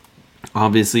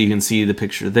 Obviously, you can see the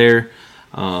picture there.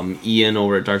 Ian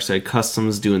over at Darkside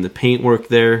Customs doing the paint work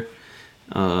there.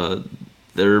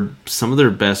 Some of their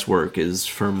best work is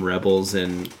from Rebels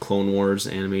and Clone Wars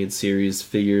animated series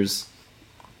figures.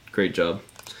 Great job.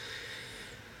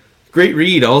 Great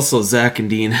read also, Zach and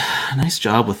Dean. Nice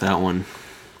job with that one.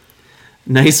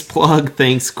 Nice plug.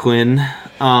 Thanks, Quinn.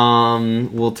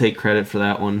 We'll take credit for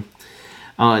that one.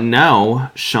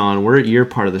 Now, Sean, we're at your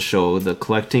part of the show, the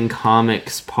collecting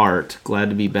comics part. Glad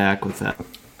to be back with that.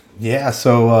 Yeah,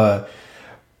 so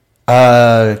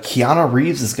Keanu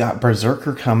Reeves has got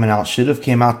Berserker coming out. Should have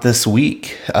came out this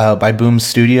week by Boom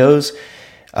Studios.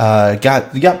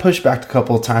 Got pushed back a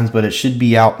couple of times, but it should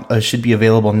be out. Should be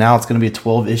available now. It's going to be a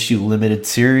 12-issue limited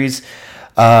series,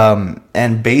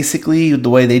 and basically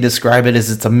the way they describe it is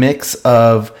it's a mix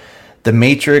of The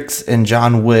Matrix and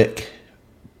John Wick,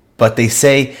 but they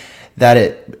say that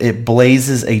it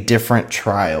blazes a different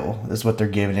trial is what they're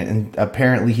giving it, and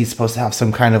apparently he's supposed to have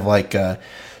some kind of like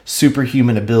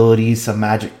superhuman abilities, some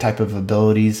magic type of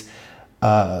abilities.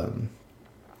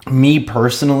 Me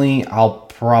personally, I'll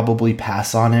probably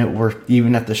pass on it. We're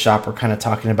even at the shop, we're kind of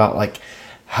talking about like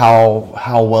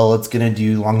how well it's gonna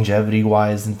do longevity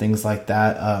wise and things like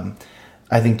that.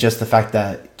 I think just the fact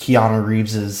that Keanu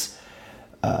Reeves is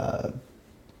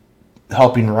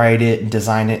helping write it and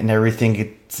design it and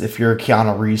everything, if you're a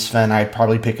Keanu Reeves fan, I'd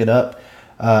probably pick it up.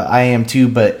 I am too,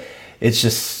 but it's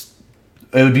just,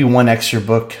 it would be one extra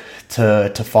book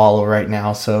to follow right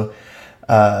now. So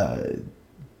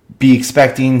be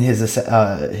expecting his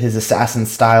assassin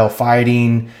style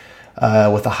fighting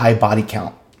with a high body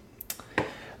count.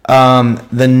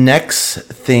 The next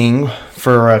thing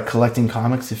for collecting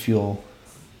comics, if you'll.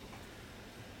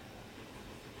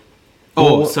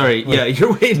 Oh, sorry. Yeah,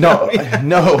 you're waiting. No,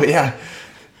 yeah.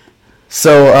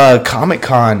 So Comic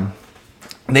Con,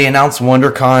 they announced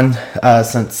WonderCon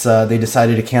since they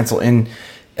decided to cancel an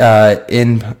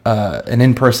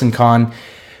in-person con.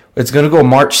 It's going to go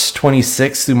March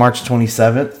 26th through March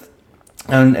 27th.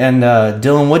 And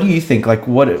Dylan, what do you think? Like,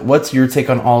 what's your take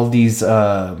on all these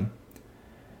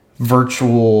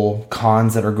virtual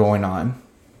cons that are going on?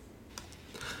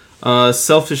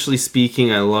 Selfishly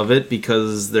speaking, I love it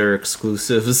because their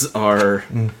exclusives are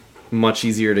much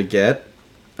easier to get.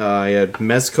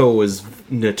 Mezco was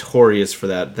notorious for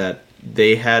that. That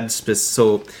they had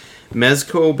so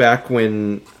Mezco, back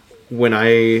when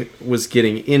I was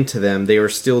getting into them, they were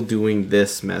still doing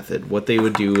this method. What they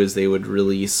would do is they would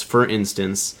release, for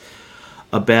instance,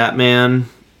 a Batman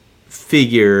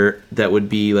figure that would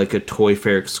be like a Toy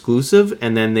Fair exclusive,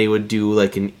 and then they would do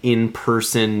like an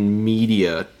in-person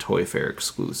media Toy Fair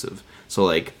exclusive. So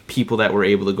like people that were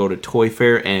able to go to Toy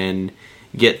Fair and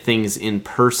get things in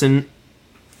person,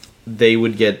 they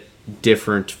would get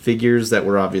different figures that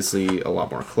were obviously a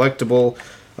lot more collectible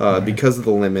because of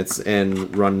the limits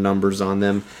and run numbers on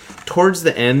them. Towards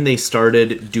the end, they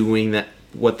started doing that.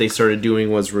 What they started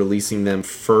doing was releasing them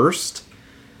first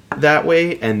that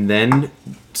way, and then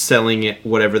selling it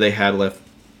whatever they had left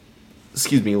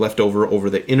over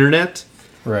the internet.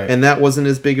 Right. And that wasn't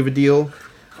as big of a deal.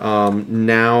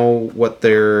 Now what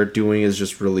they're doing is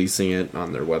just releasing it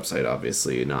on their website,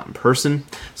 obviously not in person.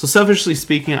 So selfishly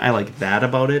speaking, I like that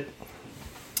about it.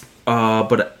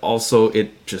 But also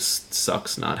it just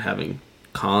sucks not having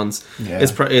cons. Yeah.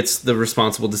 It's the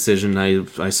responsible decision,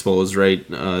 I suppose, right?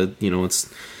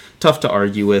 It's tough to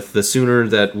argue with. The sooner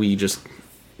that we just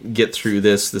get through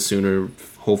this, the sooner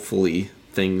hopefully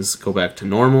things go back to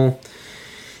normal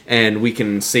and we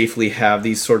can safely have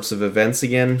these sorts of events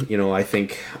again. I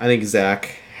think Zach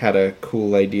had a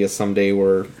cool idea someday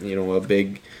where,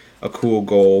 a cool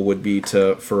goal would be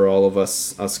for all of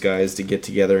us guys to get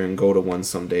together and go to one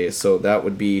someday. So that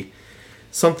would be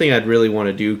something I'd really want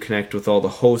to do, connect with all the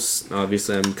hosts.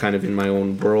 Obviously, I'm kind of in my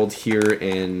own world here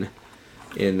in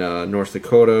North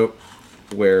Dakota,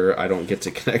 where I don't get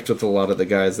to connect with a lot of the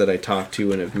guys that I talk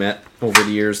to and have met over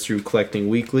the years through collecting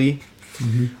weekly.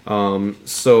 Mm-hmm.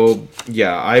 So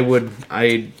yeah, I would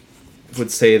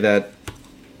say that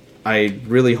I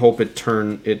really hope it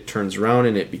turns around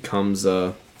and it becomes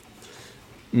a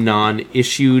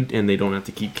non-issued and they don't have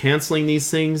to keep canceling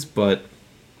these things. But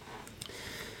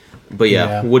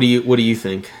yeah. What do you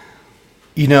think?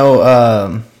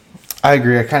 I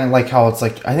agree. I kind of like how it's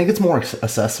like, I think it's more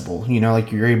accessible,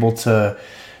 like you're able to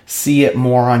see it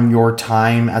more on your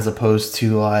time as opposed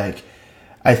to like,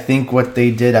 I think what they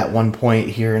did at one point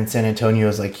here in San Antonio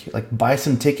is like buy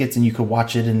some tickets and you could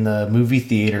watch it in the movie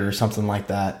theater or something like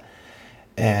that.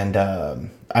 And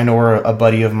I know a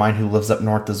buddy of mine who lives up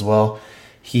north as well.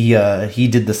 He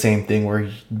did the same thing where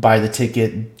you buy the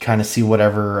ticket, kind of see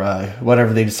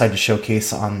whatever they decide to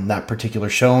showcase on that particular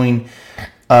showing.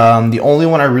 The only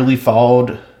one I really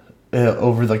followed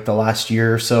over like the last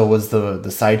year or so was the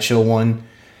Sideshow one.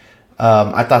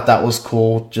 I thought that was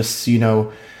cool. Just,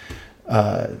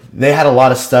 they had a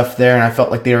lot of stuff there, and I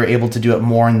felt like they were able to do it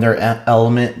more in their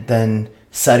element than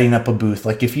setting up a booth.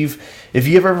 Like if you've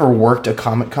ever worked a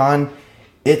Comic-Con,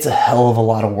 it's a hell of a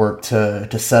lot of work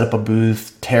to set up a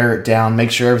booth, tear it down,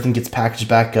 make sure everything gets packaged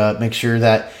back up, make sure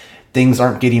that things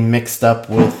aren't getting mixed up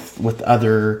with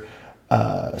other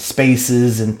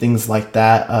spaces and things like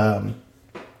that.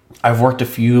 I've worked a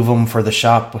few of them for the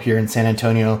shop here in San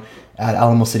Antonio at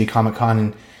Alamo City Comic Con,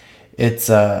 and it's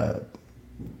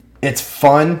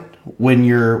fun when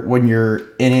you're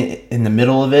in it, in the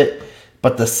middle of it,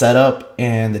 but the setup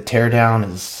and the teardown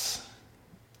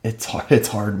it's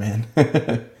hard, man.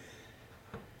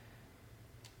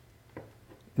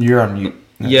 You're on mute.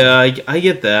 Yeah, I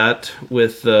get that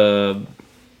with kind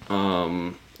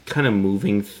of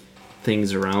moving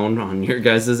things around on your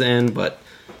guys' end, but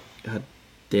god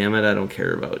damn it, I don't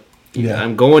care about you. Yeah.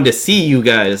 I'm going to see you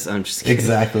guys. I'm just kidding.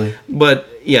 Exactly. But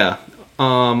yeah,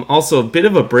 also a bit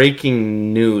of a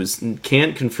breaking news.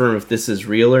 Can't confirm if this is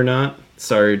real or not.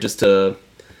 Sorry, just to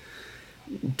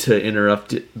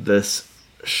interrupt this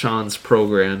Sean's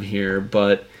program here,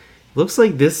 but looks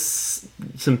like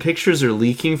some pictures are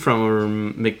leaking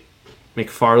from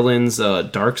McFarlane's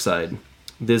Darkseid.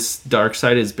 This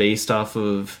Darkseid is based off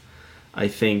of, I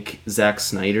think, Zack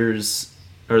Snyder's,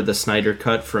 or the Snyder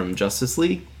cut from Justice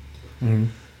League. Mm-hmm.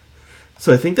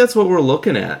 So I think that's what we're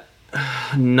looking at.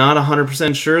 Not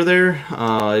 100% sure there.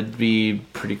 It'd be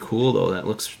pretty cool though. That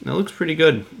looks pretty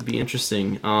good. It'd be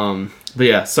interesting. But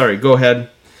yeah, sorry. Go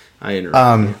ahead. I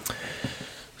interrupted.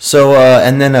 So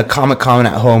and then a Comic-Con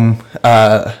at home.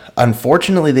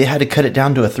 unfortunately, they had to cut it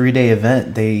down to a 3-day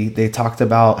event. They talked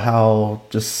about how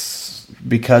just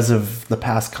because of the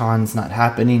past cons not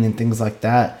happening and things like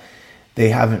that,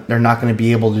 they're not going to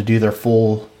be able to do their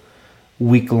full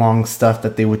week-long stuff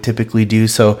that they would typically do.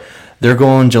 So they're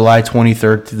going July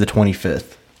 23rd through the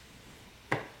 25th.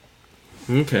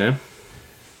 Okay.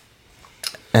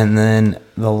 And then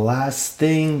the last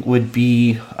thing would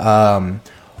be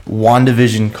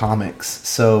WandaVision comics.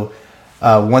 So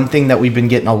one thing that we've been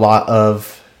getting a lot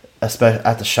of, especially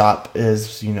at the shop,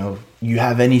 is, you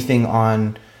have anything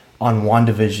on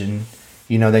WandaVision,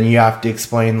 then you have to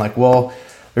explain, like, well,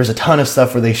 there's a ton of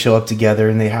stuff where they show up together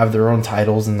and they have their own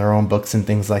titles and their own books and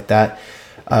things like that.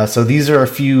 So these are a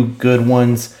few good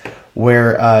ones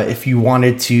where if you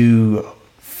wanted to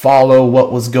follow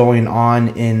what was going on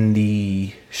in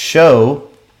the show,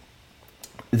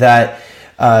 that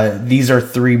these are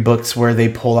 3 books where they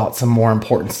pull out some more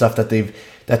important stuff that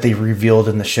they've revealed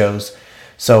in the shows.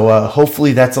 So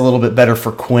hopefully that's a little bit better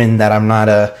for Quinn, that I'm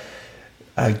not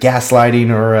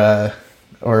gaslighting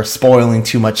or spoiling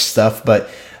too much stuff. But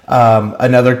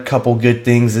another couple good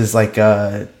things is, like,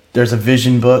 there's a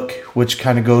Vision book which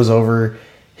kind of goes over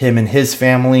him and his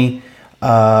family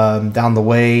down the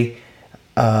way.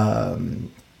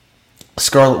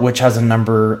 Scarlet Witch has a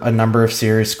number of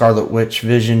series: Scarlet Witch,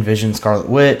 Vision, Scarlet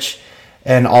Witch,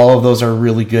 and all of those are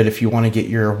really good if you want to get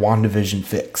your WandaVision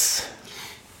fix.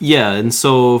 Yeah, and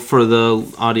so for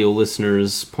the audio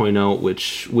listeners, point out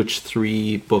which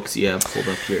 3 books you have pulled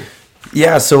up here.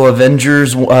 Yeah, so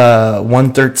Avengers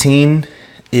 113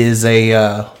 is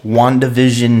a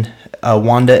WandaVision,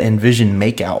 Wanda and Vision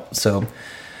makeout. So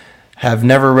have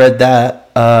never read that.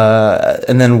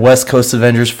 And then West Coast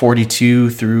Avengers 42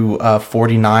 through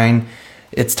 49.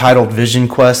 It's titled Vision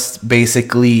Quest.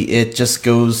 Basically, it just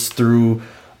goes through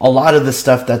a lot of the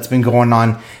stuff that's been going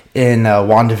on in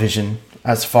WandaVision,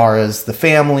 as far as the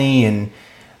family and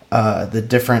the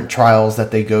different trials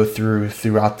that they go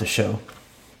throughout the show.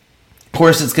 Of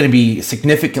course, it's going to be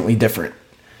significantly different,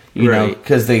 Right.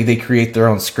 because they create their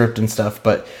own script and stuff.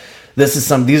 But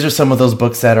these are some of those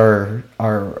books that are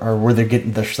where they're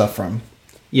getting their stuff from.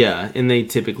 Yeah, and they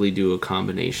typically do a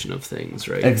combination of things,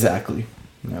 right? Exactly.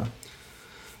 Yeah.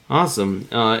 Awesome.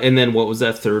 And then what was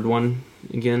that third one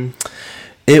again?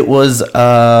 It was West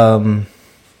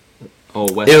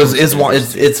It was Coast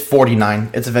Avengers. it's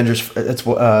 49. It's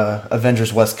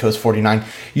Avengers West Coast 49.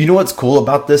 You know what's cool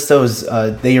about this though is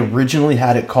they originally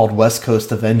had it called West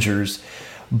Coast Avengers,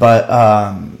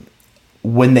 but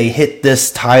when they hit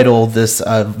this title, this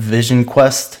Vision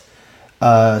Quest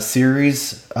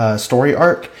series story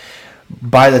arc,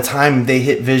 by the time they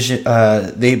hit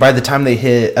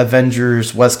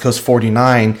Avengers West Coast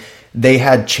 49, they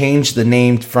had changed the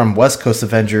name from West Coast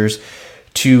Avengers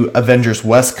to Avengers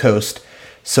West Coast,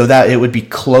 so that it would be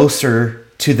closer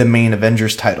to the main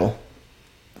Avengers title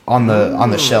on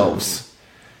the shelves.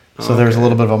 So there's a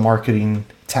little bit of a marketing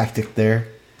tactic there.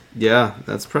 Yeah,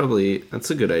 that's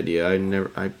a good idea. I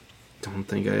don't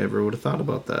think I ever would have thought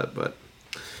about that, but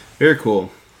very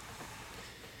cool.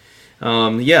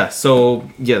 That's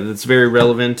very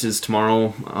relevant. Is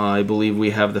tomorrow, I believe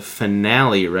we have the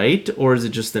finale, right? Or is it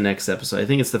just the next episode? I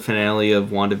think it's the finale of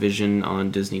WandaVision on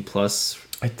Disney Plus.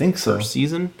 I think so. First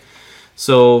season.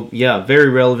 So, yeah, very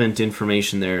relevant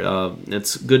information there.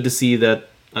 It's good to see that,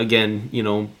 again,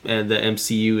 the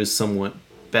MCU is somewhat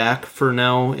back for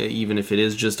now, even if it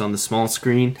is just on the small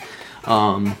screen.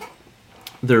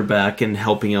 They're back and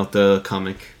helping out the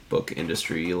comic book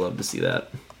industry. You love to see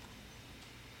that.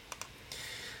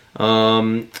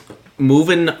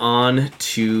 Moving on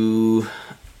to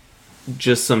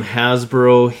just some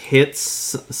Hasbro hits,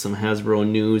 some Hasbro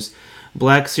news.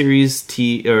 Black Series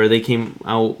they came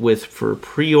out with for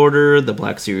pre-order the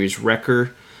Black Series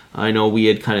Wrecker. I know we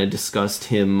had kind of discussed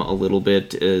him a little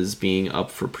bit as being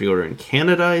up for pre-order in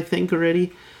Canada, I think,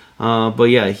 already. But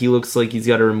yeah, he looks like he's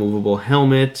got a removable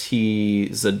helmet.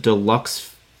 He's a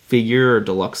deluxe figure, or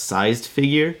deluxe-sized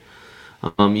figure.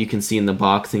 You can see in the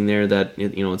boxing there that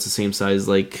it's the same size,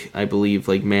 like I believe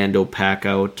like Mando Pack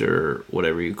Out or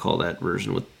whatever you call that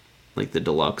version with like the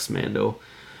deluxe Mando.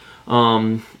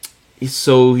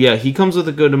 So yeah, he comes with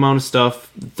a good amount of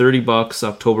stuff. $30,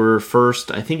 October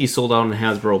 1st. I think he sold out on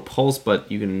Hasbro Pulse,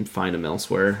 but you can find him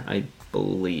elsewhere, I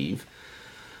believe.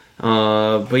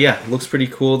 But yeah, looks pretty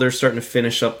cool. They're starting to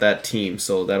finish up that team,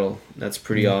 so that's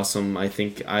pretty awesome. I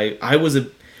think I was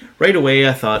right away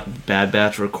I thought Bad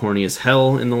Batch were corny as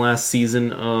hell in the last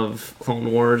season of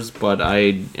Clone Wars, but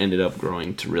I ended up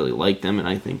growing to really like them, and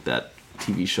I think that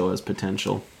TV show has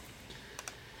potential.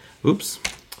 Oops.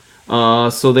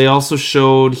 So they also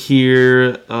showed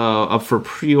here up for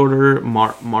pre-order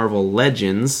Marvel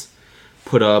Legends.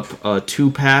 put up a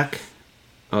 2-pack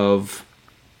of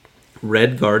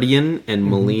Red Guardian and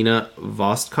Melina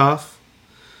Vostkov.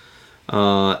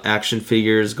 Action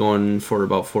figures going for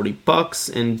about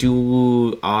 $40 and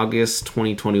due August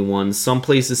 2021. Some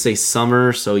places say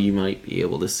summer, so you might be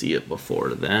able to see it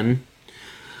before then.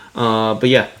 But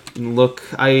yeah, look,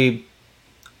 I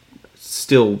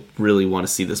still really want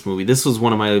to see this movie. This was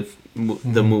one of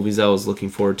the movies I was looking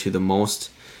forward to the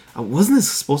most. Wasn't this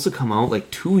supposed to come out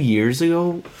like 2 years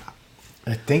ago?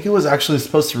 I think it was actually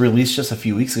supposed to release just a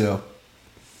few weeks ago.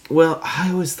 Well,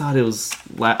 I always thought it was...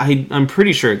 I'm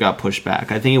pretty sure it got pushed back.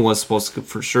 I think it was supposed to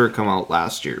for sure come out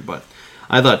last year, but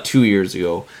I thought 2 years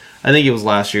ago. I think it was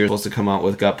last year supposed to come out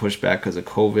with, got pushed back because of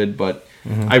COVID, but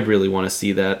I really want to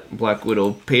see that. Black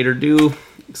Widow paid her due.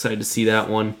 Excited to see that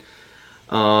one.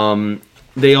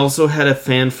 They also had a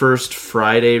Fan First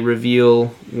Friday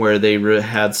reveal where they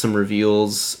had some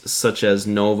reveals such as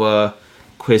Nova,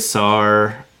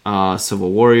 Quasar,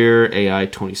 Civil Warrior, AI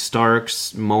Tony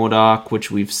Starks, MODOK,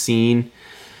 which we've seen.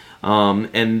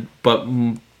 But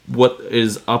what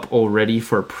is up already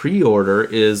for pre-order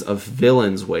is a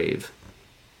Villains Wave.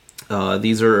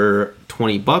 These are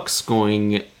 $20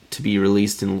 going to be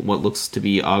released in what looks to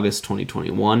be August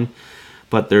 2021.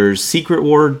 But there's Secret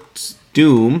Wars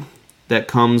Doom that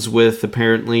comes with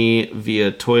apparently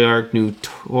via Toy Arc new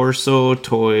torso,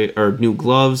 new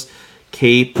gloves,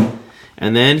 cape,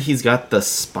 and then he's got the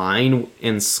spine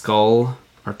and skull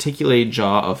articulated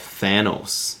jaw of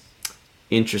Thanos.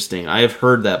 Interesting. I have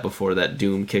heard that before, that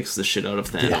Doom kicks the shit out of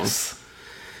Thanos. Yes.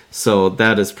 So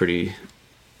that's pretty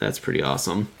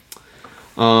awesome.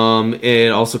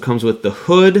 It also comes with the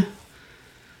Hood,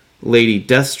 Lady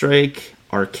Deathstrike,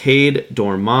 Arcade,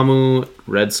 Dormammu,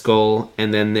 Red Skull,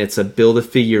 and then it's a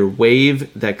Build-A-Figure wave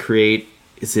that create,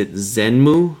 is it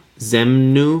Zemu?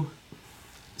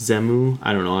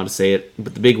 I don't know how to say it,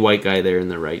 but the big white guy there in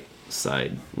the right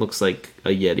side looks like a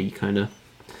Yeti, kind of.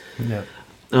 Yeah.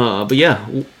 But yeah,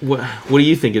 what do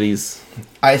you think of these?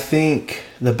 I think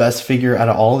the best figure out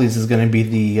of all of these is going to be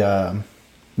the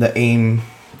AIM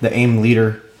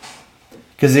leader,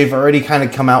 because they've already kind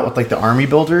of come out with like the army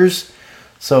builders.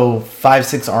 So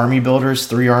 5-6 army builders,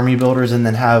 3 army builders, and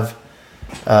then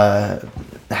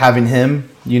having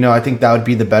him. I think that would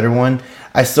be the better one.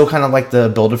 I still kind of like the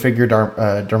Build-A-Figure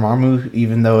Dormammu,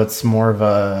 even though it's more of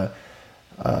a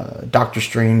Doctor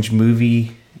Strange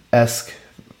movie-esque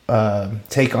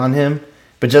take on him.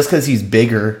 But just because he's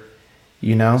bigger,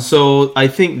 So I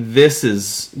think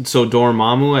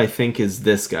Dormammu, I think, is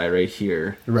this guy right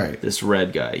here. Right. This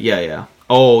red guy. Yeah.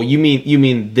 Oh, you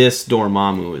mean this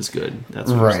Dormammu is good. That's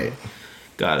what right.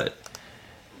 Got it.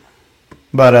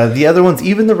 But the other ones,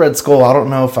 even the Red Skull, I don't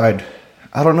know if I'd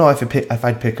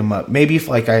pick him up. Maybe if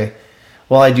I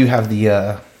do have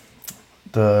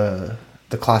the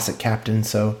classic captain,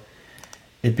 so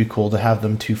it'd be cool to have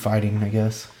them two fighting, I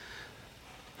guess.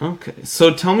 Okay,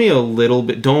 so tell me a little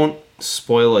bit. Don't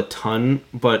spoil a ton,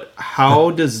 but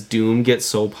how does Doom get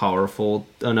so powerful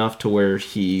enough to where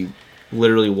he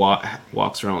literally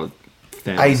walks around with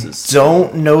Thanos'? I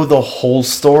don't know the whole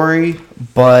story,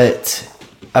 but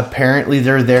apparently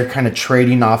they're there kind of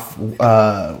trading off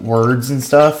words and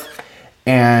stuff,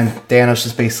 and Thanos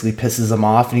just basically pisses him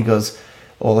off, and he goes,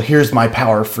 well, here's my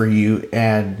power for you,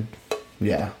 and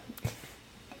yeah.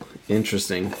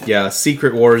 Interesting. Yeah,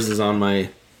 Secret Wars is on my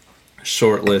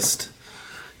short list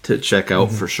to check out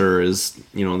for sure.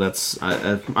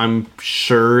 I'm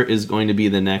sure is going to be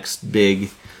the next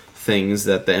big things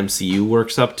that the MCU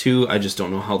works up to. I just don't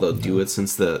know how they'll do it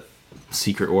since the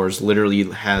Secret Wars literally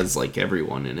has like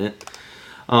everyone in it.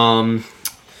 So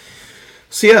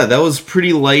yeah, that was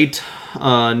pretty light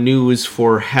news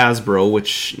for Hasbro,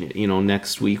 which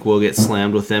next week we'll get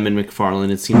slammed with them and McFarlane.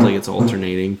 It seems like it's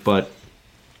alternating, but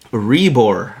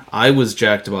Rebor, I was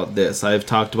jacked about this. I've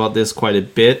talked about this quite a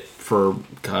bit for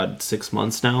 6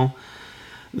 months now.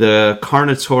 The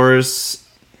Carnotaurus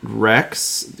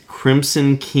Rex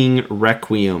Crimson King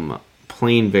Requiem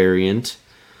plain variant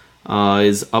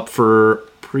is up for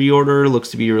pre-order. Looks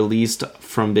to be released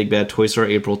from Big Bad Toy Store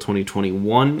April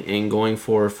 2021 and going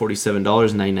for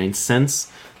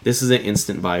 $47.99. This is an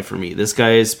instant buy for me. This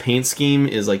guy's paint scheme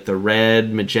is like the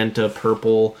red, magenta,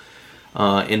 purple,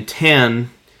 and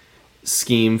tan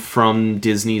scheme from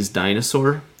Disney's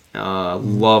Dinosaur.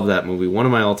 Love that movie. One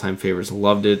of my all-time favorites.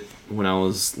 Loved it when I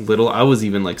was little. I was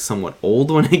even like somewhat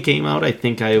old when it came out. I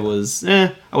think I would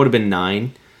have been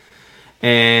 9.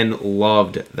 And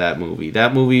loved that movie.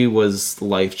 That movie was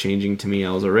life-changing to me.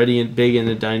 I was already big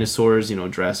into dinosaurs,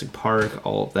 Jurassic Park,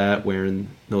 all of that, wearing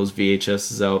those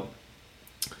VHSs out.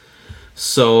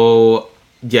 So,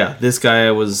 yeah, this guy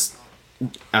I was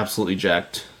absolutely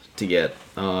jacked to get.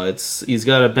 He's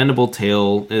got a bendable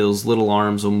tail, his little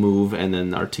arms will move, and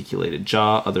then articulated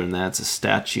jaw. Other than that, it's a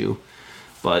statue.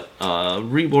 But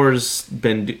Rebor's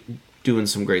been doing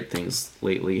some great things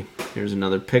lately. Here's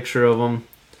another picture of him.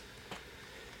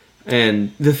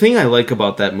 And the thing I like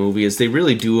about that movie is they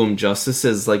really do him justice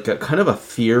as like a kind of a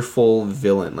fearful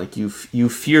villain. Like you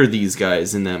fear these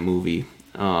guys in that movie.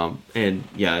 And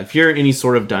yeah, if you're any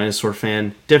sort of dinosaur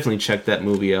fan, definitely check that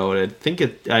movie out. I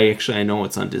know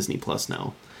it's on Disney Plus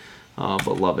now,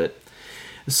 but love it.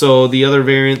 So the other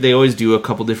variant, they always do a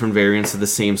couple different variants of the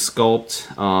same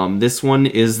sculpt. This one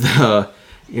is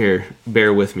here,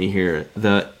 bear with me here,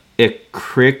 the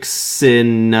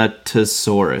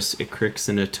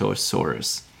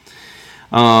Icrixinatosaurus.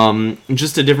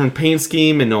 Just a different paint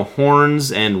scheme and no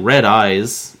horns and red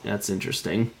eyes. That's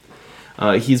interesting.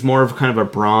 He's more of kind of a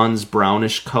bronze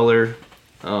brownish color,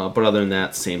 but other than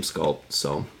that, same sculpt.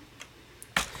 So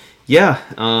yeah,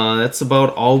 that's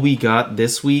about all we got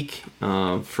this week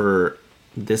for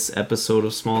this episode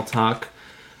of Small Talk.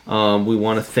 We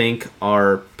want to thank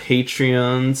our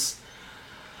Patreons.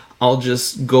 I'll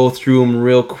just go through them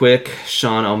real quick.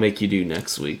 Sean, I'll make you do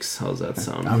next week's. How's that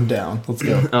sound? I'm down. Let's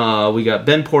go. We got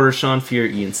Ben Porter, Sean Fear,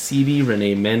 Ian Seavey,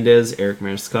 Renee Mendez, Eric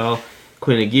Mariscal,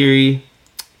 Quinn Aguirre.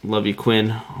 Love you, Quinn.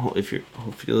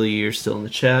 Hopefully you're still in the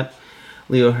chat.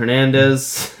 Leo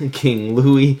Hernandez, King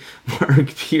Louie,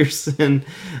 Mark Pearson,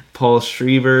 Paul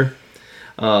Schriever,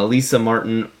 Lisa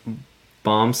Martin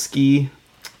Bomsky.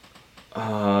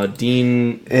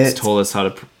 Dean has told us how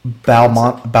to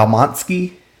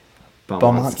Balmontsky.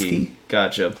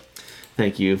 Gotcha.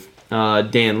 Thank you.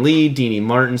 Dan Lee, Deanie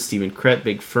Martin, Stephen Krett,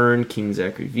 Big Fern, King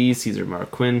Zachary V, Caesar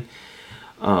Marquin,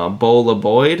 Bola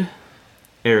Boyd,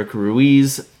 Eric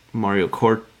Ruiz, Mario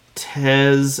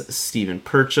Cortez, Stephen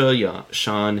Percha,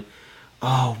 Sean.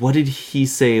 Oh, what did he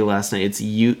say last night? It's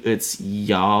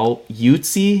Yahtzee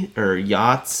or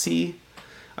Yahtzee.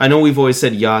 I know we've always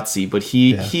said Yahtzee, but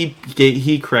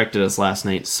he corrected us last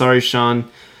night. Sorry,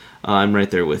 Sean. I'm right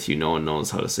there with you. No one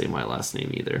knows how to say my last name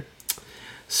either.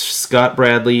 Scott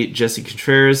Bradley, Jesse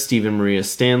Contreras, Stephen Maria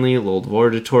Stanley, Lowell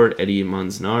Vordatort, Eddie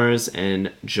Manzanares,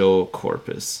 and Joe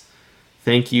Corpus.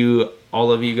 Thank you,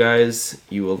 all of you guys.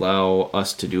 You allow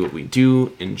us to do what we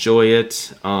do. Enjoy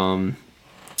it.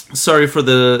 Sorry for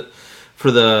the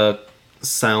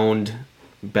sound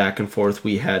back and forth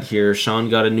we had here.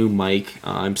 Sean got a new mic.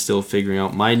 I'm still figuring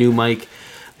out my new mic,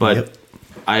 but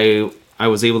I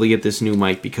was able to get this new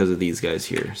mic because of these guys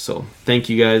here. So thank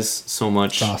you guys so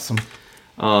much. Awesome.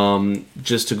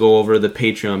 Just to go over the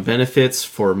Patreon benefits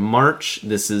for March,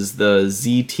 this is the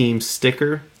Z Team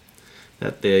sticker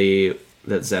that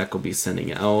Zach will be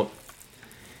sending out.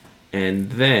 And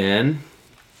then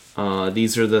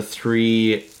these are the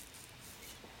 3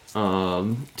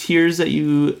 tiers that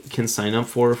you can sign up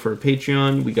for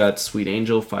Patreon. We got Sweet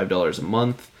Angel, $5 a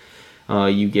month.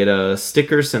 You get a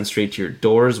sticker sent straight to your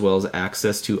door, as well as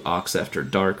access to Ox After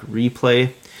Dark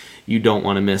replay. You don't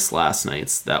want to miss last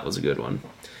night's. That was a good one.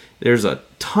 There's a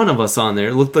ton of us on there.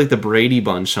 It looked like the Brady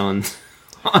Bunch on.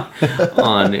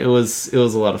 It was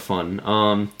a lot of fun.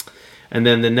 And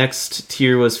then the next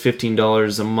tier was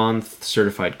 $15 a month,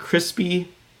 certified crispy.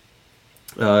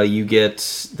 You get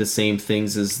the same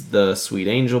things as the Sweet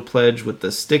Angel pledge with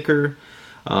the sticker.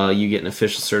 You get an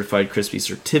official certified crispy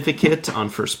certificate on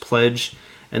first pledge.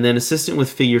 And then assistant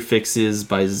with figure fixes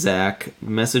by Zach.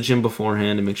 Message him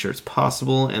beforehand to make sure it's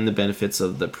possible. And the benefits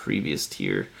of the previous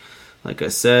tier, like I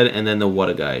said. And then the What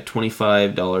a Guy,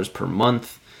 $25 per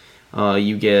month.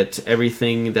 You get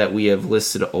everything that we have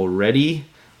listed already.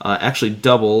 Actually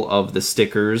double of the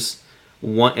stickers.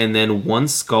 And then one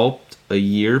sculpt a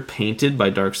year painted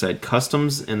by Darkside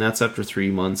Customs, and that's after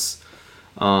 3 months.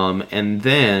 And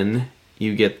then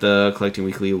you get the Collecting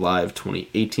Weekly Live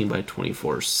 2018 by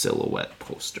 24 silhouette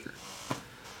poster.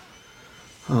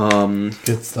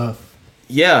 Good stuff.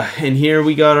 Yeah, and here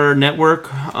we got our network.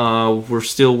 We're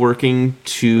still working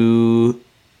to...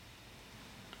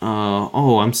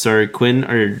 I'm sorry, Quinn,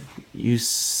 are you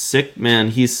sick? Man,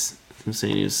 I'm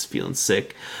saying he was feeling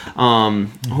sick.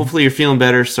 Hopefully you're feeling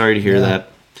better. Sorry to hear that.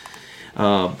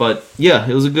 But yeah,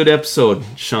 it was a good episode,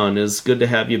 Sean. It was good to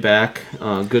have you back.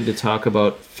 Good to talk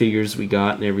about figures we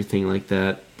got and everything like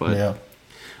that. But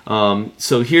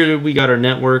so here we got our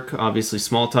network. Obviously,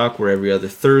 Small Talk. We're every other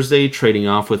Thursday, trading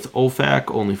off with OFAC,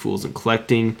 Only Fools and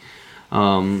Collecting.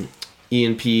 Ian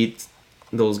Pete,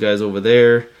 those guys over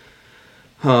there.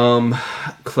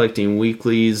 Collecting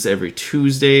Weeklies every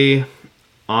Tuesday.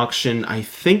 Auction. I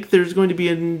think there's going to be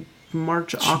a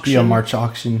March auction. Should be a March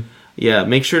auction. Yeah,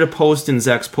 make sure to post in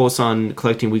Zach's post on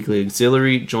Collecting Weekly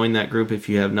Auxiliary. Join that group if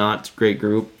you have not. It's a great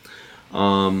group.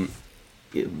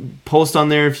 post on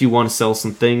there if you want to sell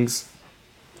some things.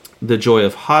 The Joy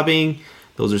of Hobbying.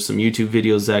 Those are some YouTube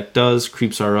videos Zach does.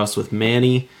 Creeps R Us with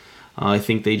Manny. I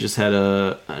think they just had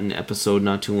an episode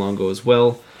not too long ago as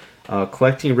well.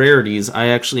 Collecting Rarities. I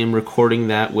actually am recording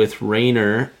that with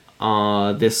Rainer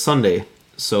this Sunday.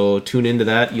 So tune into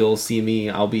that. You'll see me.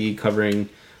 I'll be covering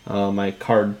my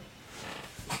card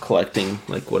collecting,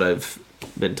 like what I've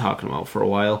been talking about for a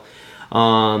while.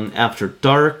 After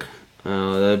Dark.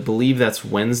 I believe that's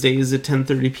Wednesdays at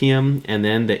 10:30 p.m. And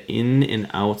then the In and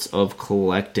Outs of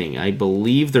Collecting. I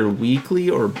believe they're weekly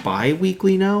or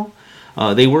bi-weekly now.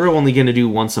 They were only going to do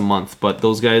once a month, but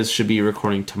those guys should be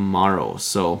recording tomorrow.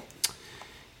 So,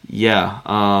 yeah.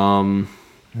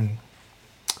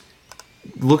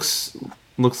 Looks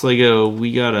like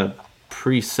we got a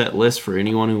preset list for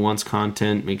anyone who wants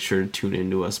content. Make sure to tune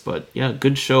into us. But, yeah,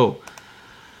 good show.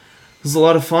 It was a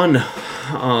lot of fun.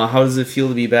 How does it feel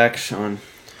to be back, Sean?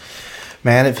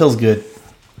 Man, it feels good.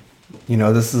 You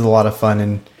know, this is a lot of fun,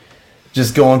 and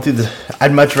just going through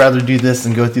I'd much rather do this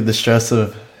than go through the stress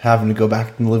of having to go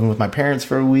back and living with my parents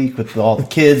for a week with all the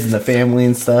kids and the family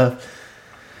and stuff.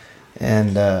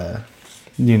 And,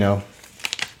 you know,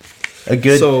 a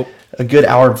good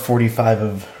hour 45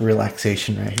 of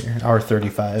relaxation right here. Hour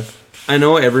 35. I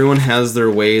know everyone has their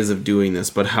ways of doing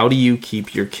this, but how do you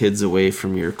keep your kids away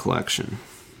from your collection?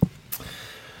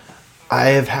 I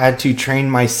have had to train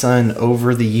my son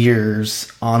over the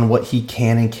years on what he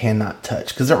can and cannot touch,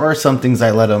 because there are some things I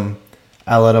let him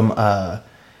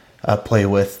play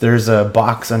with. There's a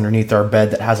box underneath our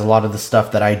bed that has a lot of the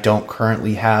stuff that I don't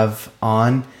currently have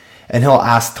on, and he'll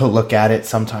ask to look at it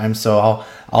sometimes. So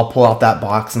I'll pull out that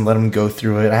box and let him go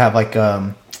through it. I have like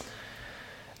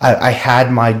I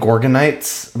had my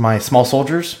Gorgonites, my small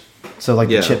soldiers, so like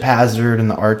the Chip Hazard and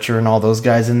the Archer and all those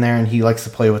guys in there, and he likes to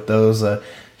play with those.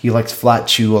 He likes Flat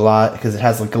Chew a lot because it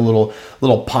has like a little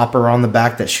popper on the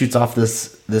back that shoots off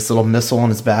this little missile on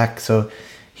his back, so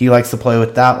he likes to play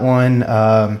with that one.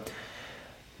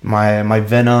 My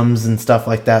Venoms and stuff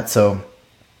like that. So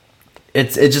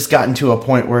it's just gotten to a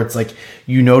point where it's like,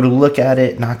 you know, to look at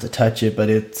it, not to touch it, but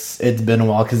it's been a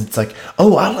while because it's like,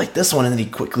 oh, I like this one, and then he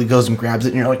quickly goes and grabs it,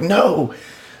 and you're like, no.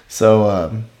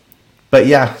 So, but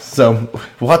yeah, so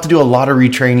we'll have to do a lot of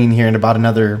retraining here in about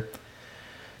another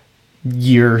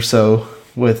year or so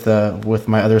with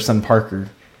my other son Parker,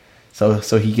 so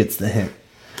he gets the hint.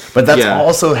 But that's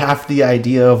also half the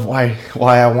idea of why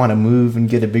I want to move and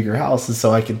get a bigger house, is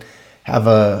so I can have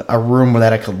a room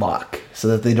that I could lock, so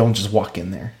that they don't just walk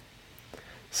in there.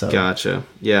 So gotcha.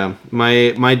 Yeah,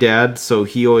 my dad, so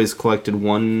he always collected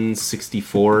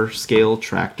 1/64 scale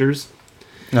tractors.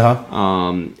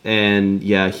 And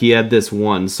yeah, he had this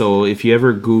one. So if you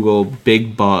ever Google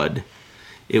Big Bud,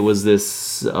 it was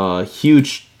this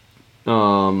huge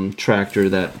tractor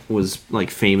that was like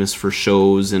famous for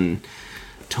shows and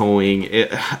towing.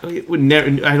 It would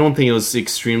never. I don't think it was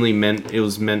extremely meant. It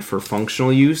was meant for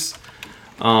functional use.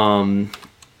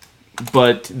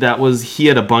 But he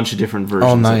had a bunch of different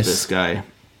versions of this guy,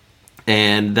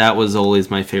 and that was always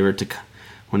my favorite to,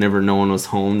 whenever no one was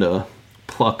home, to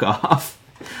pluck off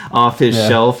his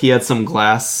shelf. He had some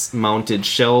glass mounted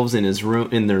shelves in his room,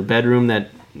 in their bedroom,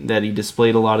 that he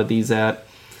displayed a lot of these at.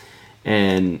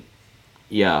 And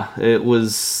yeah, it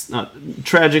was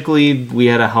tragically, we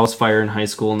had a house fire in high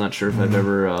school. Not sure if I've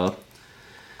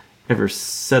ever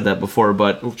said that before,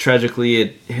 but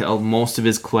tragically most of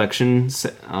his collection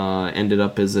ended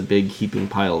up as a big heaping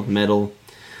pile of metal.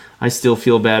 I still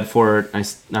feel bad for it. I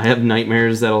have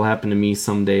nightmares that'll happen to me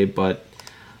someday, but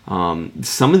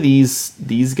some of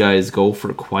these guys go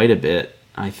for quite a bit.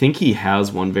 I think he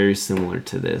has one very similar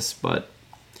to this, but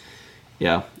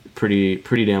yeah,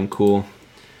 pretty damn cool.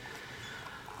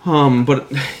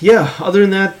 But yeah, other than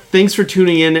that, thanks for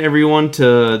tuning in, everyone,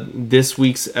 to this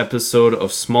week's episode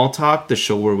of Small Talk, the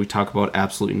show where we talk about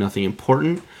absolutely nothing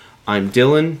important. I'm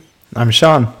Dylan. I'm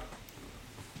Sean.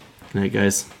 Good night,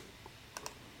 guys.